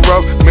 Diamond out the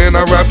rough, man,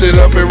 I wrapped it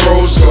up in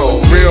rose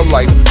gold. Real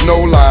life,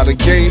 no lie, the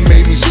game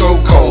made me so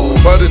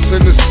cold. But it's in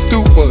the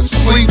stupor,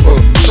 sleeper,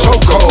 so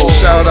cold.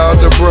 Shout out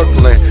to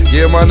Brooklyn,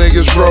 yeah, my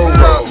niggas roll.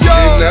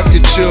 Kidnap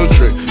your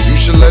children, you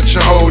should let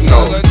your hoe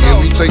know. Yeah,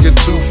 we take it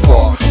too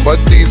far, but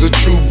these are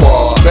true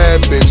bars.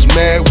 Bad bitch,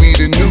 mad, we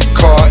the new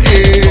car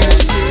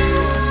is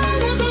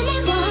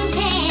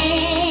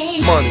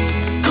money,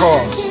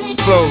 cars,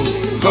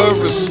 clothes,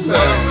 hood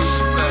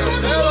respect.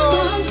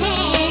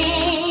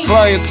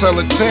 Clientele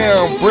of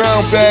town,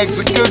 brown bags,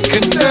 a good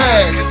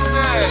connect.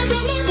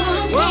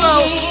 What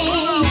else?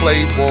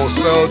 Play ball,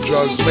 sell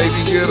drugs,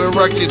 maybe get a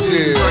record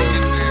deal.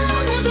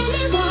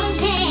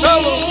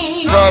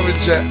 Private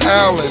Jet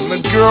Allen,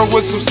 the girl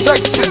with some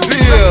sex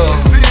appeal.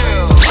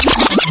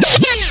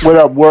 What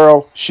up,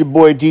 world? It's your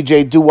boy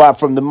DJ Doo-Wop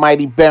from the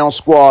Mighty Bounce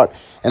Squad,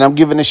 and I'm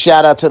giving a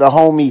shout out to the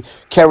homie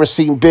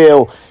Kerosene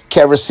Bill.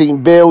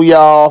 Kerosene Bill,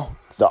 y'all.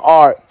 The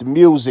art, the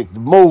music, the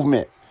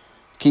movement.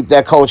 Keep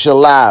that culture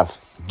alive.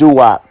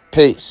 Doo-Wop.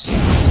 Peace.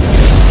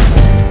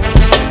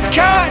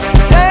 God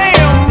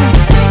damn,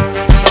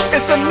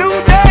 it's a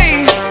new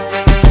day.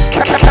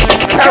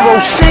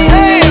 Kerosene.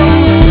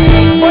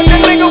 What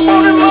that nigga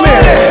wanted money.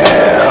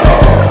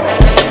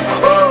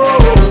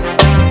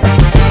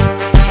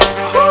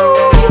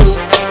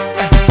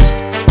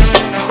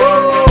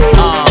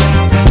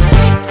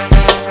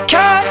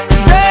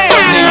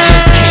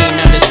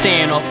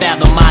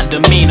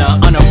 Demeanor,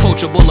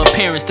 unapproachable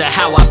appearance to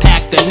how I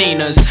pack the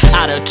Ninas.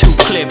 Out of 2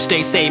 clips,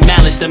 they say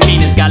malice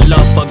demeanors. Got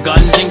love for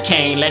guns and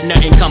cane, let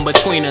nothing come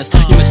between us.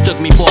 You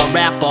mistook me for a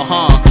rapper,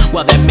 huh?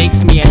 Well, that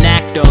makes me an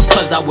actor,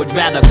 cause I would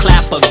rather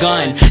clap a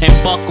gun and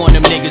buck on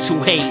them niggas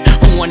who hate,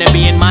 who wanna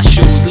be in my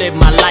shoes, live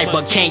my life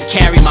but can't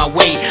carry my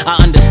weight. I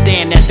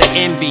understand that the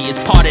envy is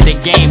part of the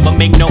game,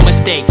 but make no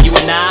mistake, you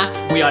and I,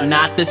 we are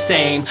not the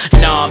same.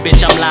 Nah,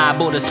 bitch, I'm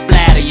liable to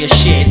splatter your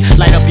shit,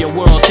 light up your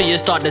world till you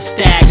start to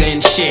stagger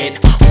and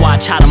shit.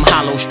 Watch how them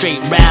hollow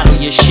straight rattle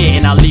your shit,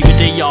 and I'll leave it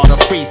to y'all to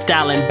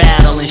freestyle and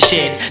battle and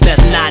shit.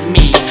 That's not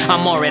me.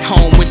 I'm more at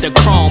home with the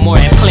chrome, or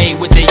at play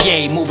with the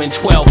yay, moving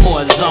 12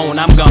 for a zone.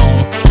 I'm gone.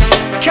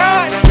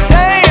 God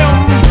damn,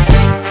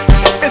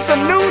 it's a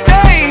new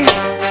day.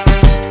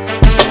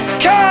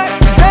 God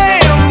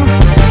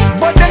damn,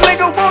 but that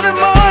nigga wanted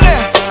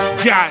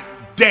money. God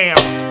damn,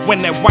 when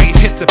that white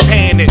hits the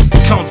pan, it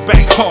comes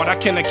back hard. I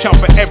can account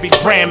for every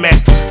gram at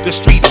the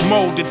streets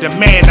molded the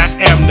man I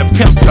am. The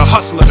pimp, the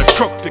hustler, the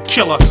crook, the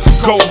killer,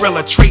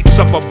 gorilla traits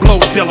of a blow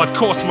dealer.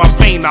 Course my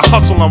vein, I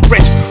hustle, I'm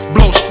rich.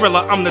 Blow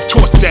skrilla, I'm the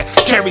torch that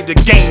carry the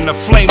game. The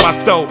flame I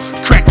throw,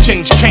 crack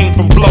change came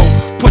from blow.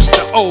 Push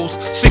the O's,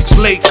 6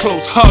 leg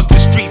close. Hug the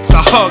streets,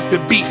 I hug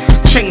the beat.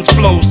 Change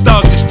flows,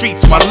 thug the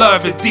streets. My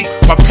love is deep,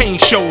 my pain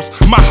shows.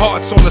 My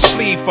heart's on the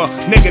sleeve for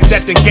nigga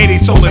that done gave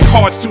they soul and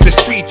hearts through the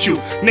street. You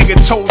nigga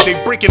told they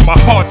breaking my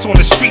heart's on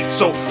the street.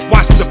 So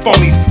watch the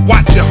phonies,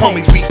 watch your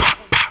homies. We pop,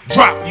 pop,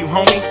 drop you,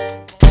 homie.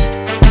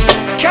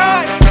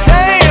 God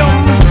damn,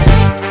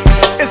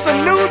 it's a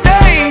new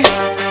day.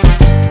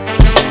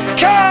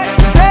 God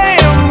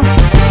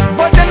damn,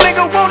 but that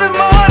nigga wanted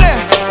money.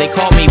 They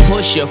call me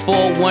Pusha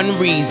for one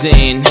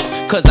reason,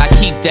 cause I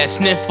keep that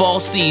sniff all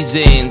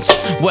seasons.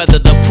 Whether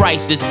the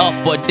price is up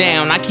or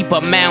down, I keep a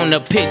mound to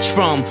pitch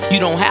from. You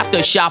don't have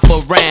to shop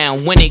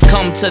around. When it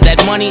comes to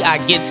that money, I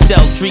get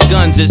stealth. 3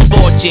 guns is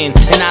fortune,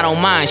 and I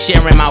don't mind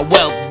sharing my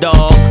wealth,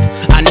 dog.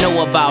 I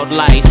know about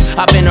life,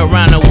 I've been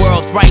around the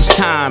world thrice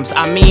times.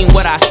 I mean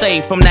what I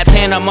say, from that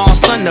Panama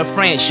Sun to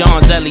France,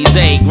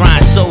 Champs-Elysees.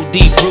 Grind so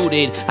deep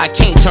rooted, I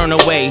can't turn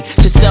away.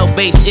 To sell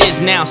bass is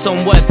now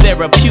somewhat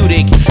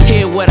therapeutic.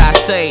 Hear what I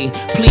say,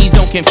 please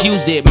don't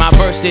confuse it. My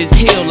verses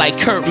heal like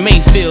Kurt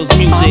Mayfield's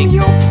music.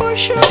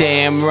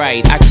 Damn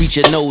right, I treat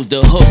your nose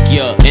to hook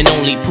ya, and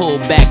only pull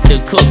back to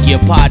cook ya,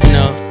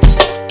 partner.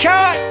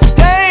 God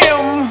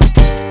damn,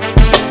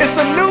 it's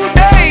a new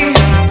day.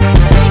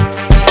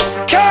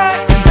 God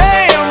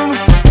damn,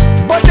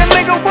 but that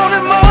nigga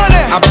wanted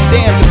money. I'll be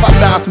damned if I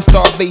die from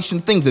starvation.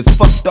 Things as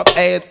fucked up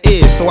as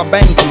is, so I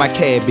bang for my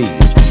cabbage.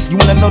 You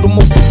wanna know the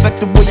most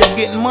effective way of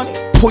getting money?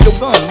 Pull your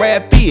gun,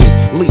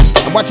 rapidly,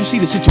 and watch you see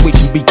the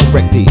situation be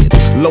corrected.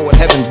 Lord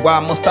heavens,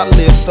 why must I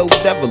live so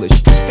devilish?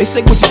 They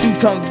say what you do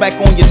comes back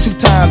on you 2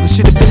 times. I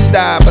should've been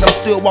died, but I'm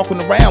still walking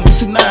around with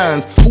 2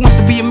 9s. Who wants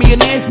to be a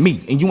millionaire?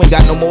 Me, and you ain't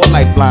got no more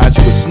lifelines.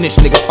 You a snitch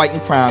nigga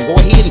fighting crime. Go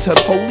ahead and tell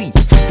the police,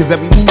 cause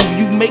every move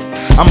you make,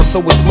 I'ma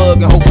throw a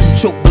slug and hope you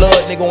choke blood,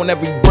 nigga, on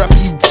every breath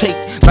you take.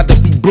 Not to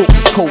be broke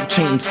as cold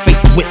chains,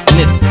 fake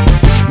witness.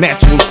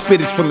 Natural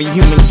spittage from a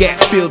human gap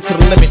filled to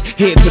the limit,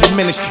 head to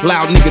diminish.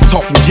 Loud niggas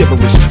talking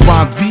gibberish.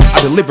 Rhymes beat,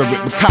 I deliver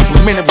it with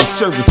complimentary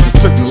service for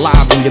certain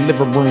live in your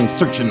living room,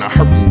 searching or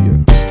hurting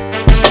you.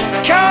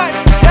 God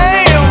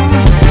damn,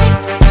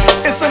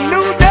 it's a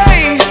new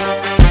day.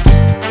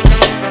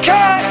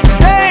 God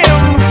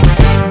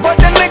damn, but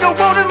that nigga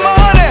wanted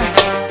money.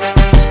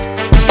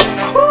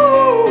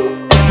 Ooh.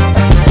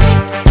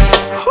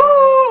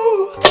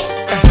 Ooh.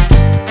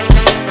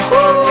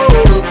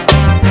 Ooh.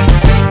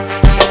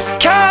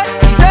 God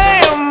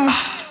damn.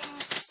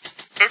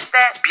 It's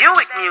that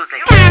Buick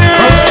music.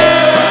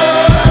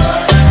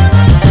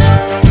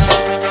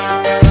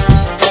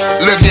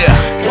 Look here.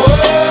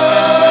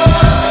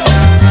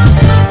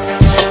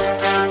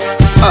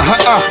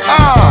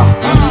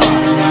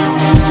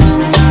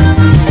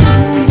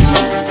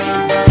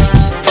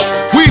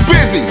 We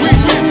busy.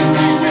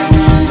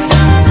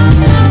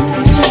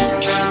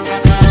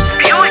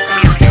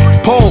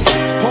 Paul,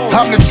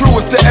 I'm the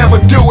truest to ever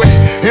do it.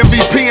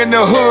 MVP in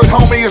the hood,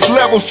 homie, it's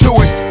levels to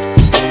it.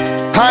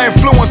 I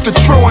influenced the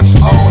truants.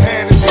 All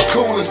hand is the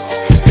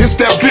coolest. It's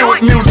that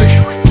Buick music.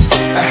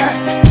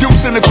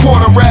 Deuce in the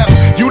quarter rap.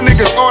 You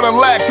niggas order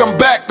lax, I'm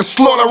back to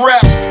slaughter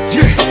rap.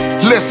 Yeah,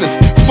 listen,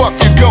 fuck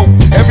you go.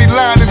 Every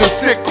line is a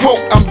sick quote.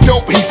 I'm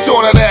dope, he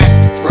sorta that.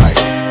 Right.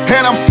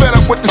 And I'm fed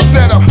up with the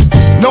setup.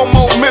 No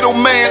more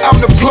middleman, I'm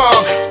the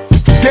plug.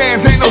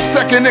 Dan's ain't no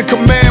second in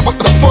command, what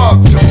the fuck?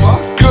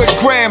 Good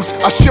grams,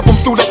 I ship them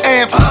through the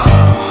amps.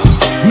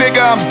 Nigga,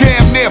 I'm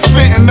damn near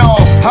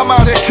fentanyl. I'm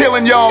out here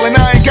killing y'all and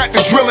I ain't got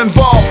the drill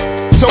involved.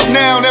 So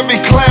now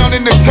every clown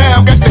in the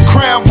town got the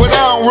crown, but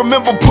I don't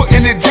remember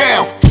putting it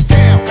down.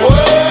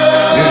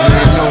 This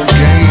ain't no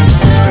game,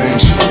 some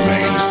things should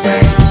remain the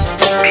same.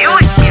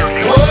 Buick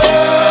music.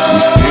 We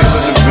still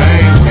in the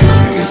vein, real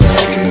niggas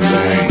acting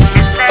lame.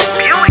 It's that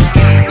Buick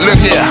music.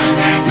 Look here,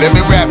 let me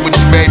rap with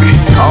you, baby.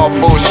 All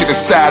bullshit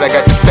aside, I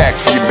got the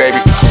facts for you,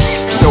 baby.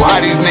 So how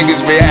these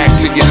niggas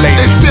react to you later?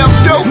 They sell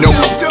dope. No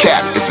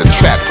cap, it's a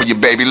trap for you,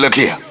 baby. Look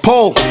here.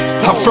 Paul,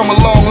 I'm from a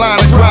long line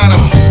of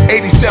grinders.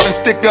 87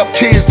 stick up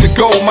kids, the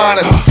gold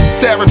miners.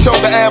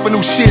 Saratoga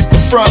Avenue shit, the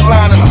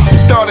frontliners.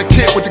 Start a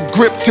kit with the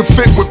grip to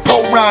fit with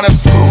pole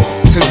runners.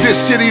 Is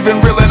this shit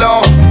even real at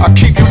all? I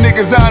keep you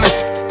niggas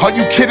honest. Are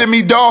you kidding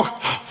me, dog?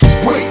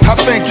 Wait, I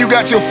think you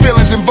got your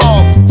feelings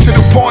involved. To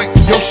the point,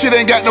 your shit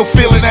ain't got no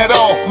feeling at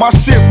all. My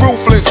shit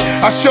ruthless,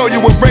 I show you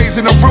what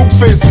raising the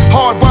roof is.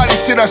 Hard body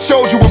shit, I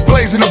showed you what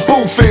blazing the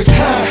booth is.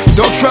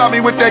 Don't try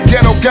me with that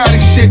ghetto Gotti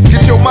shit.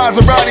 Get your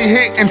Maserati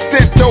hit and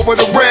sent over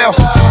the rail.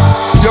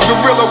 Your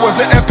gorilla was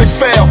an epic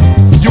fail.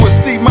 You a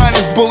C-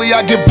 bully,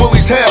 I give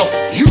bullies hell.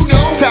 You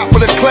know, top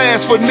of the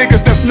class for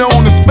niggas that's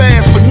known to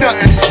spaz for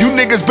nothing. You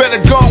niggas better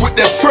go with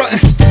that frontin'.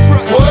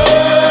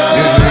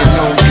 This ain't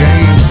no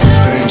game, some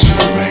things should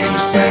remain the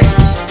same.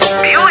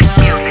 Buick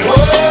music.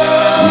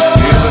 We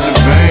still in the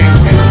vein,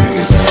 real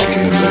niggas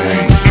acting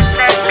lame. It's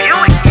that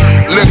Buick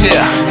music. Look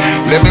here,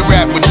 let me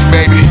rap with you,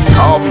 baby.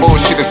 All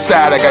bullshit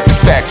aside, I got the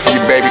facts for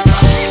you, baby.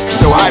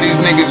 So how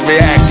these niggas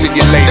react to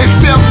you later? They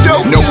sell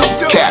dope. No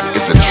cap,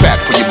 it's a trap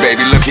for you,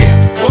 baby. Look here.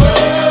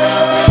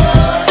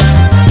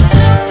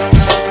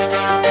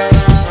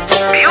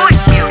 Buick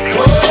music.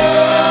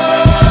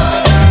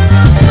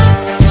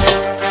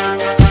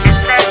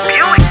 It's that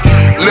Buick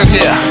music. Look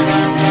here.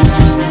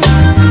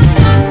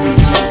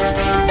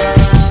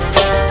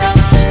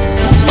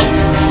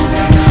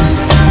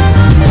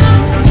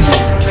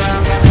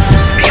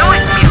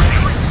 Buick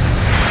music.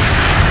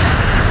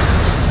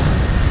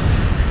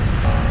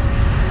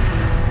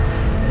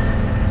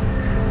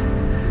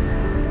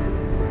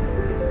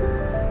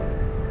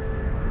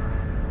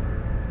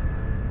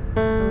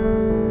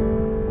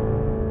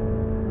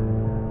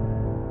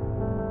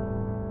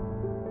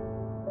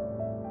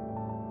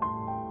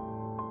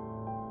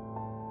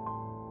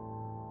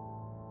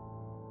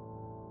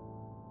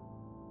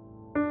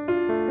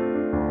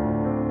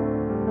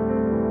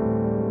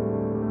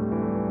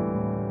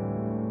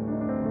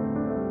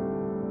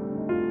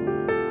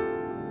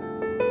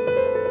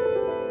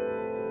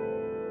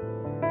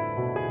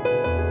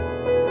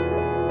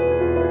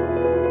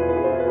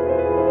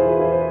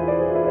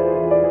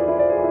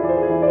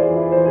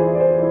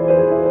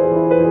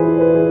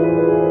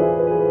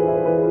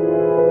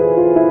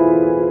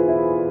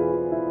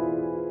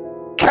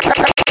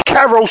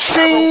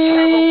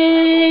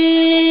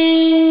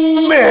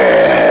 Kerosene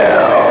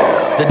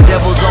Mill. The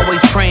devil's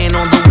always preying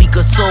on the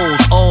weaker souls.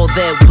 All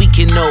that we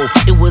can know,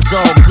 it was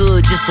all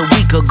good just a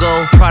week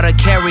ago. Prada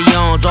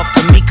carry-ons off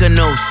the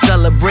Mykonos,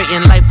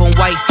 celebrating life on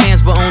white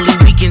sands, but only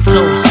weekend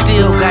souls.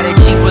 Still got it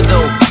cheaper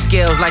though.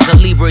 Scales like a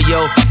Libra,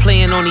 yo.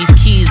 Playing on these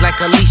keys like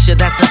Alicia,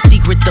 that's a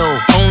secret though.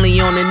 Only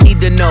on the need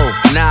to know.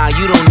 Nah,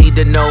 you don't need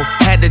to know.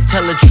 Had to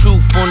tell the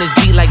truth on this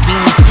beat like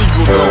Beanie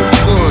Siegel though.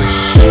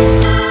 Push.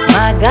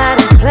 My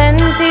God is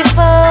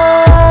plentiful.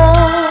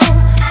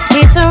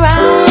 He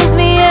surrounds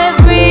me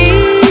every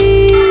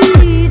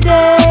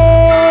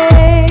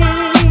day.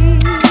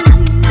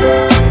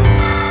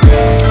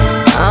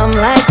 I'm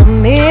like a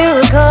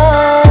miracle.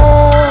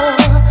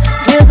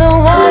 Feel the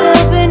water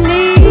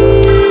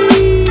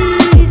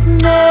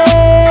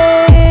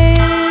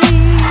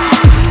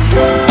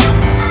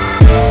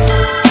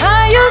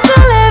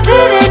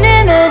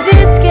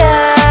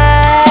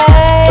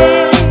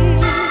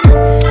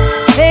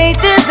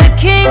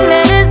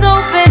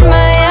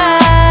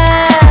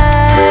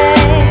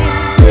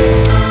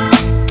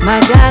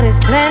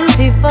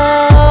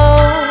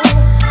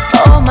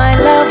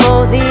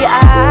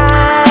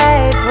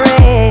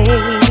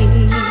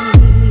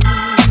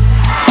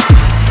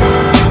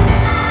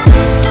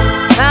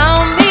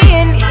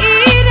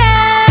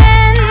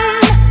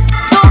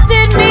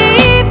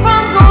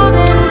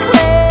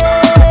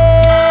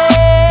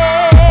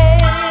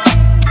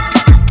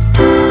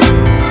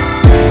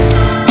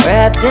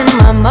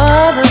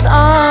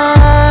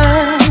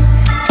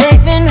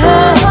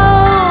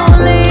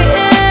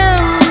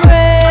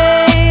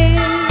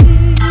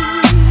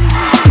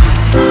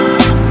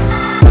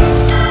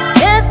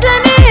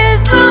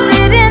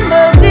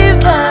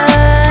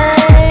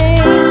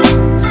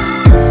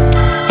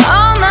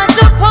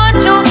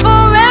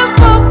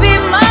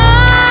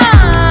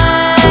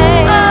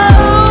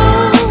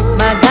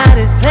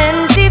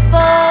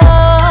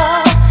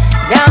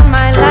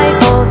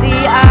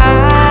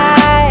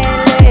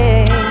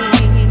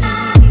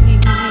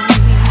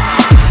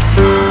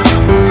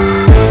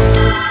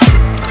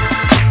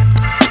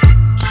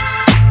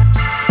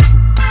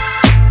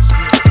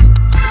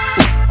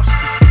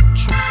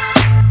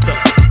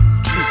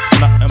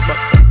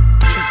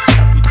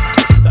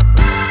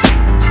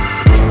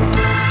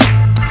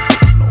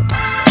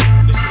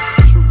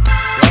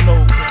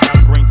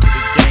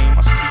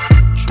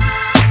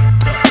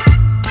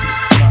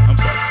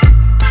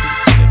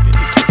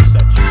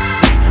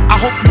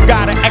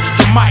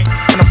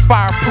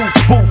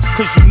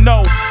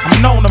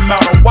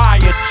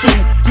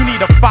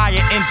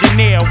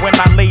engineer when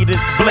I lay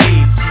this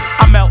blaze.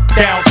 I melt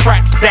down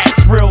tracks,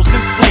 stacks, reels,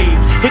 and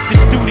slaves. Hit the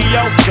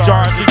studio,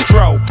 jars of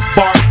dro,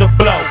 bars to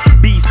blow.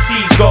 BC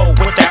go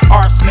with that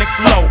arsenic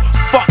flow.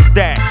 Fuck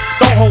that,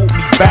 don't hold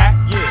me back.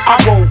 I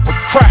roll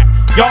with crack.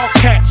 Y'all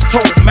cats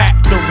told Mac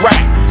the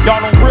rap.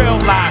 Y'all don't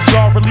realize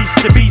y'all released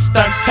the beast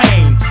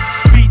untamed.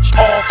 Speech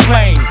all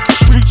flame,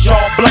 streets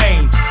y'all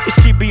blame. It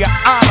should be an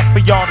honor for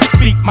y'all to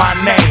speak my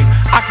name.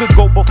 I could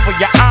go before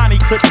your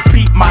auntie couldn't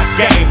beat my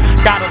game.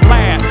 Gotta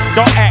laugh,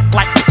 y'all act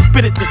like you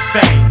spit it the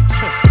same.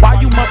 Why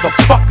you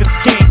motherfuckers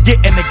can't get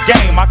in the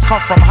game? I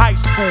come from high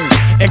school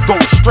and go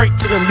straight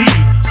to the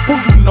league. Who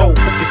you know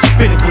who can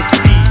spit it with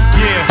seed?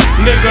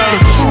 Yeah, nigga, the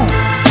truth.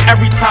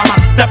 Every time I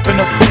step in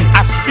the booth,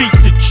 I speak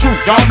the truth.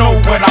 Y'all know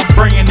what I'm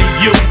bringing to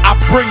you. I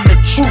bring the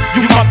truth.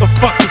 You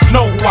motherfuckers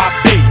know who I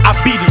be. I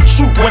be the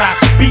truth. When I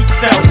speak,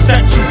 set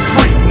you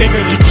free. Nigga,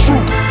 the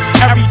truth.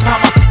 Every time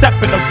I step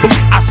in the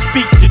booth, I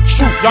speak the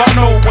truth. Y'all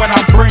know what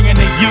I'm bringing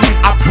to you.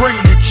 I bring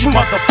the truth.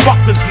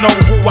 Motherfuckers know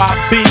who I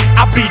be.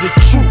 I be the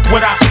truth.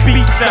 When I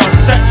speak,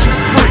 set you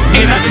free.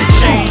 Ain't nothing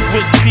changed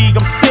with Zeke.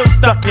 I'm still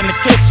stuck in the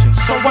kitchen.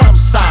 So what I'm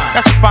signed,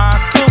 that's fine.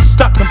 Still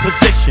stuck in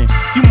position.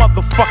 You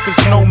motherfuckers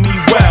know me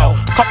well.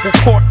 Couple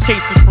court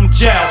cases from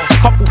jail.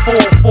 Couple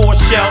 404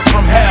 shells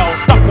from hell.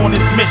 Stuck on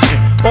this mission.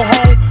 Go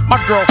home, my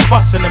girl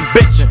fussing and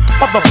bitching.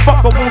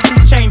 Motherfucker, won't you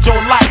change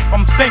your life?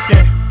 I'm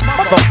thinking,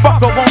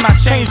 motherfucker, won't I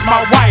change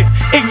my wife?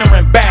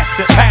 Ignorant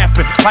bastard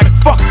laughing like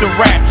fuck the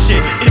rap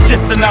shit. It's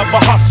just another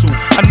hustle,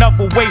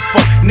 another way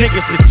for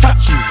niggas to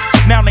touch you.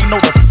 Now they know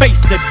the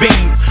face of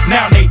beans.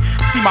 Now they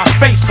see my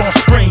face on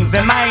screens.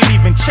 And I ain't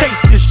even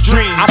chased this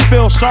dream. I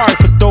feel sorry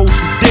for those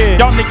who did.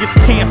 Y'all niggas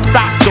can't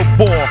stop the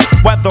ball.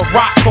 Whether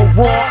rock or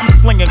raw, I'm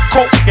slinging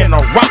coke and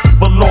a rock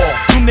velour.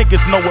 You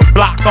niggas know what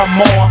block I'm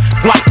on.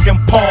 Glock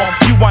and palm.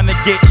 You wanna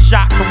get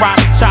shot,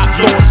 karate chop,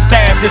 or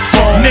stab this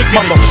song.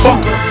 Nigga,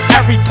 motherfucker.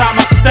 Every time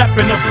I step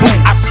in the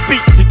booth, I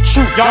speak the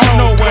truth. Y'all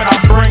know what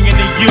I'm bringing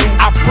to you.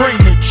 I bring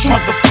the truth.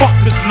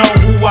 Motherfuckers know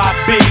who I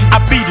be.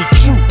 I be the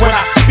truth. When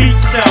I speak,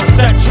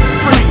 set you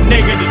free.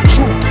 Nigga, the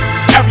truth.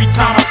 Every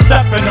time I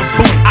step in the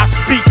booth, I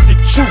speak the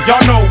truth.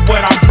 Y'all know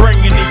what I'm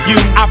bringing to you.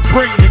 I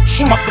bring the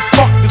truth.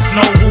 Motherfuckers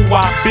know who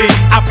I be.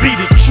 I be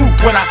the truth.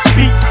 When I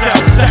speak, set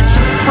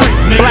you free.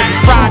 Nigga, Black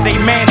Friday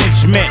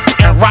management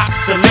and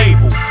rocks the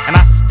label. And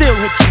I still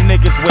hit you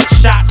niggas with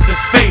shots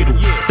that's fatal.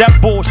 That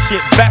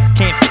bullshit vest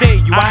can't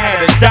save you. I had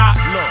a doc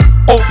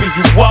open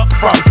you up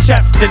from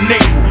chest to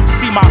navel.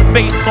 See my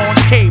face on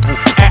cable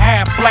and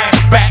have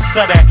flashbacks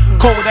of that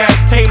cold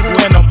ass table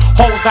and them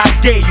hoes I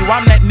gave you.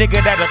 I'm that nigga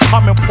that'll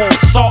come and pour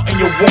salt in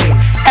your wound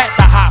at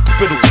the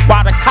hospital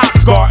while the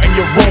cops guard in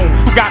your room.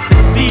 You got to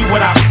see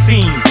what I've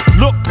seen,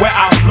 look where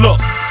I've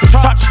looked, to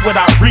touch what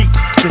I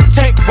reached, to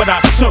take what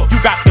I took.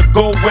 You got to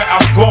go where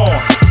I've gone,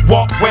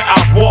 walk where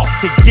I've walked,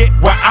 to get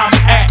where I'm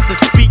at, to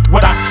speak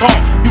what I talk.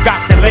 You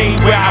got to lay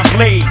where I've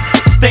laid,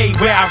 stay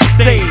where I've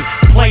stayed,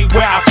 play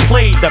where I've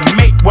played, to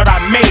make what I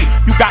made.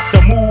 You got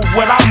to move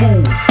what I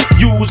move,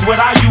 use what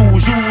I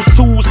use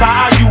tools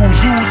how I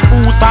use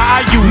fools how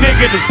I use.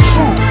 Nigga, the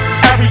truth.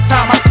 Every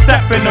time I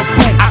step in the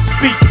booth, I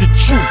speak the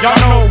truth. Y'all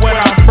know what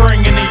I'm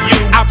bringing to you.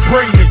 I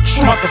bring the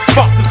truth.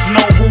 Motherfuckers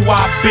know who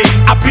I be.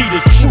 I be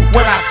the truth.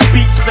 When I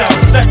speak,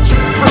 set you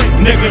free.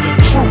 Nigga, the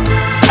truth.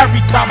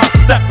 Every time I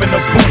step in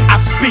the booth, I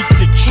speak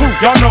the truth.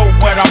 Y'all know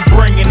what I'm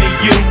bringing to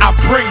you. I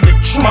bring the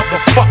truth.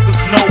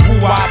 Motherfuckers know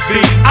who I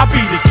be. I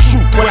be the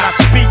truth. When I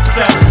speak,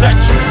 set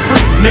you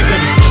free. Nigga,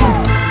 the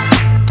truth.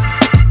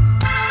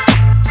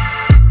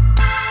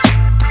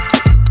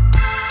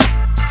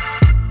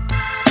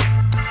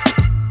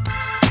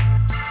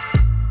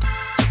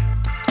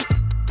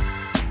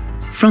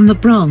 From the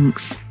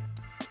Bronx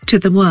to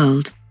the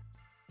world,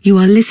 you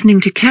are listening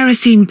to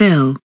Kerosene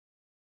Bill.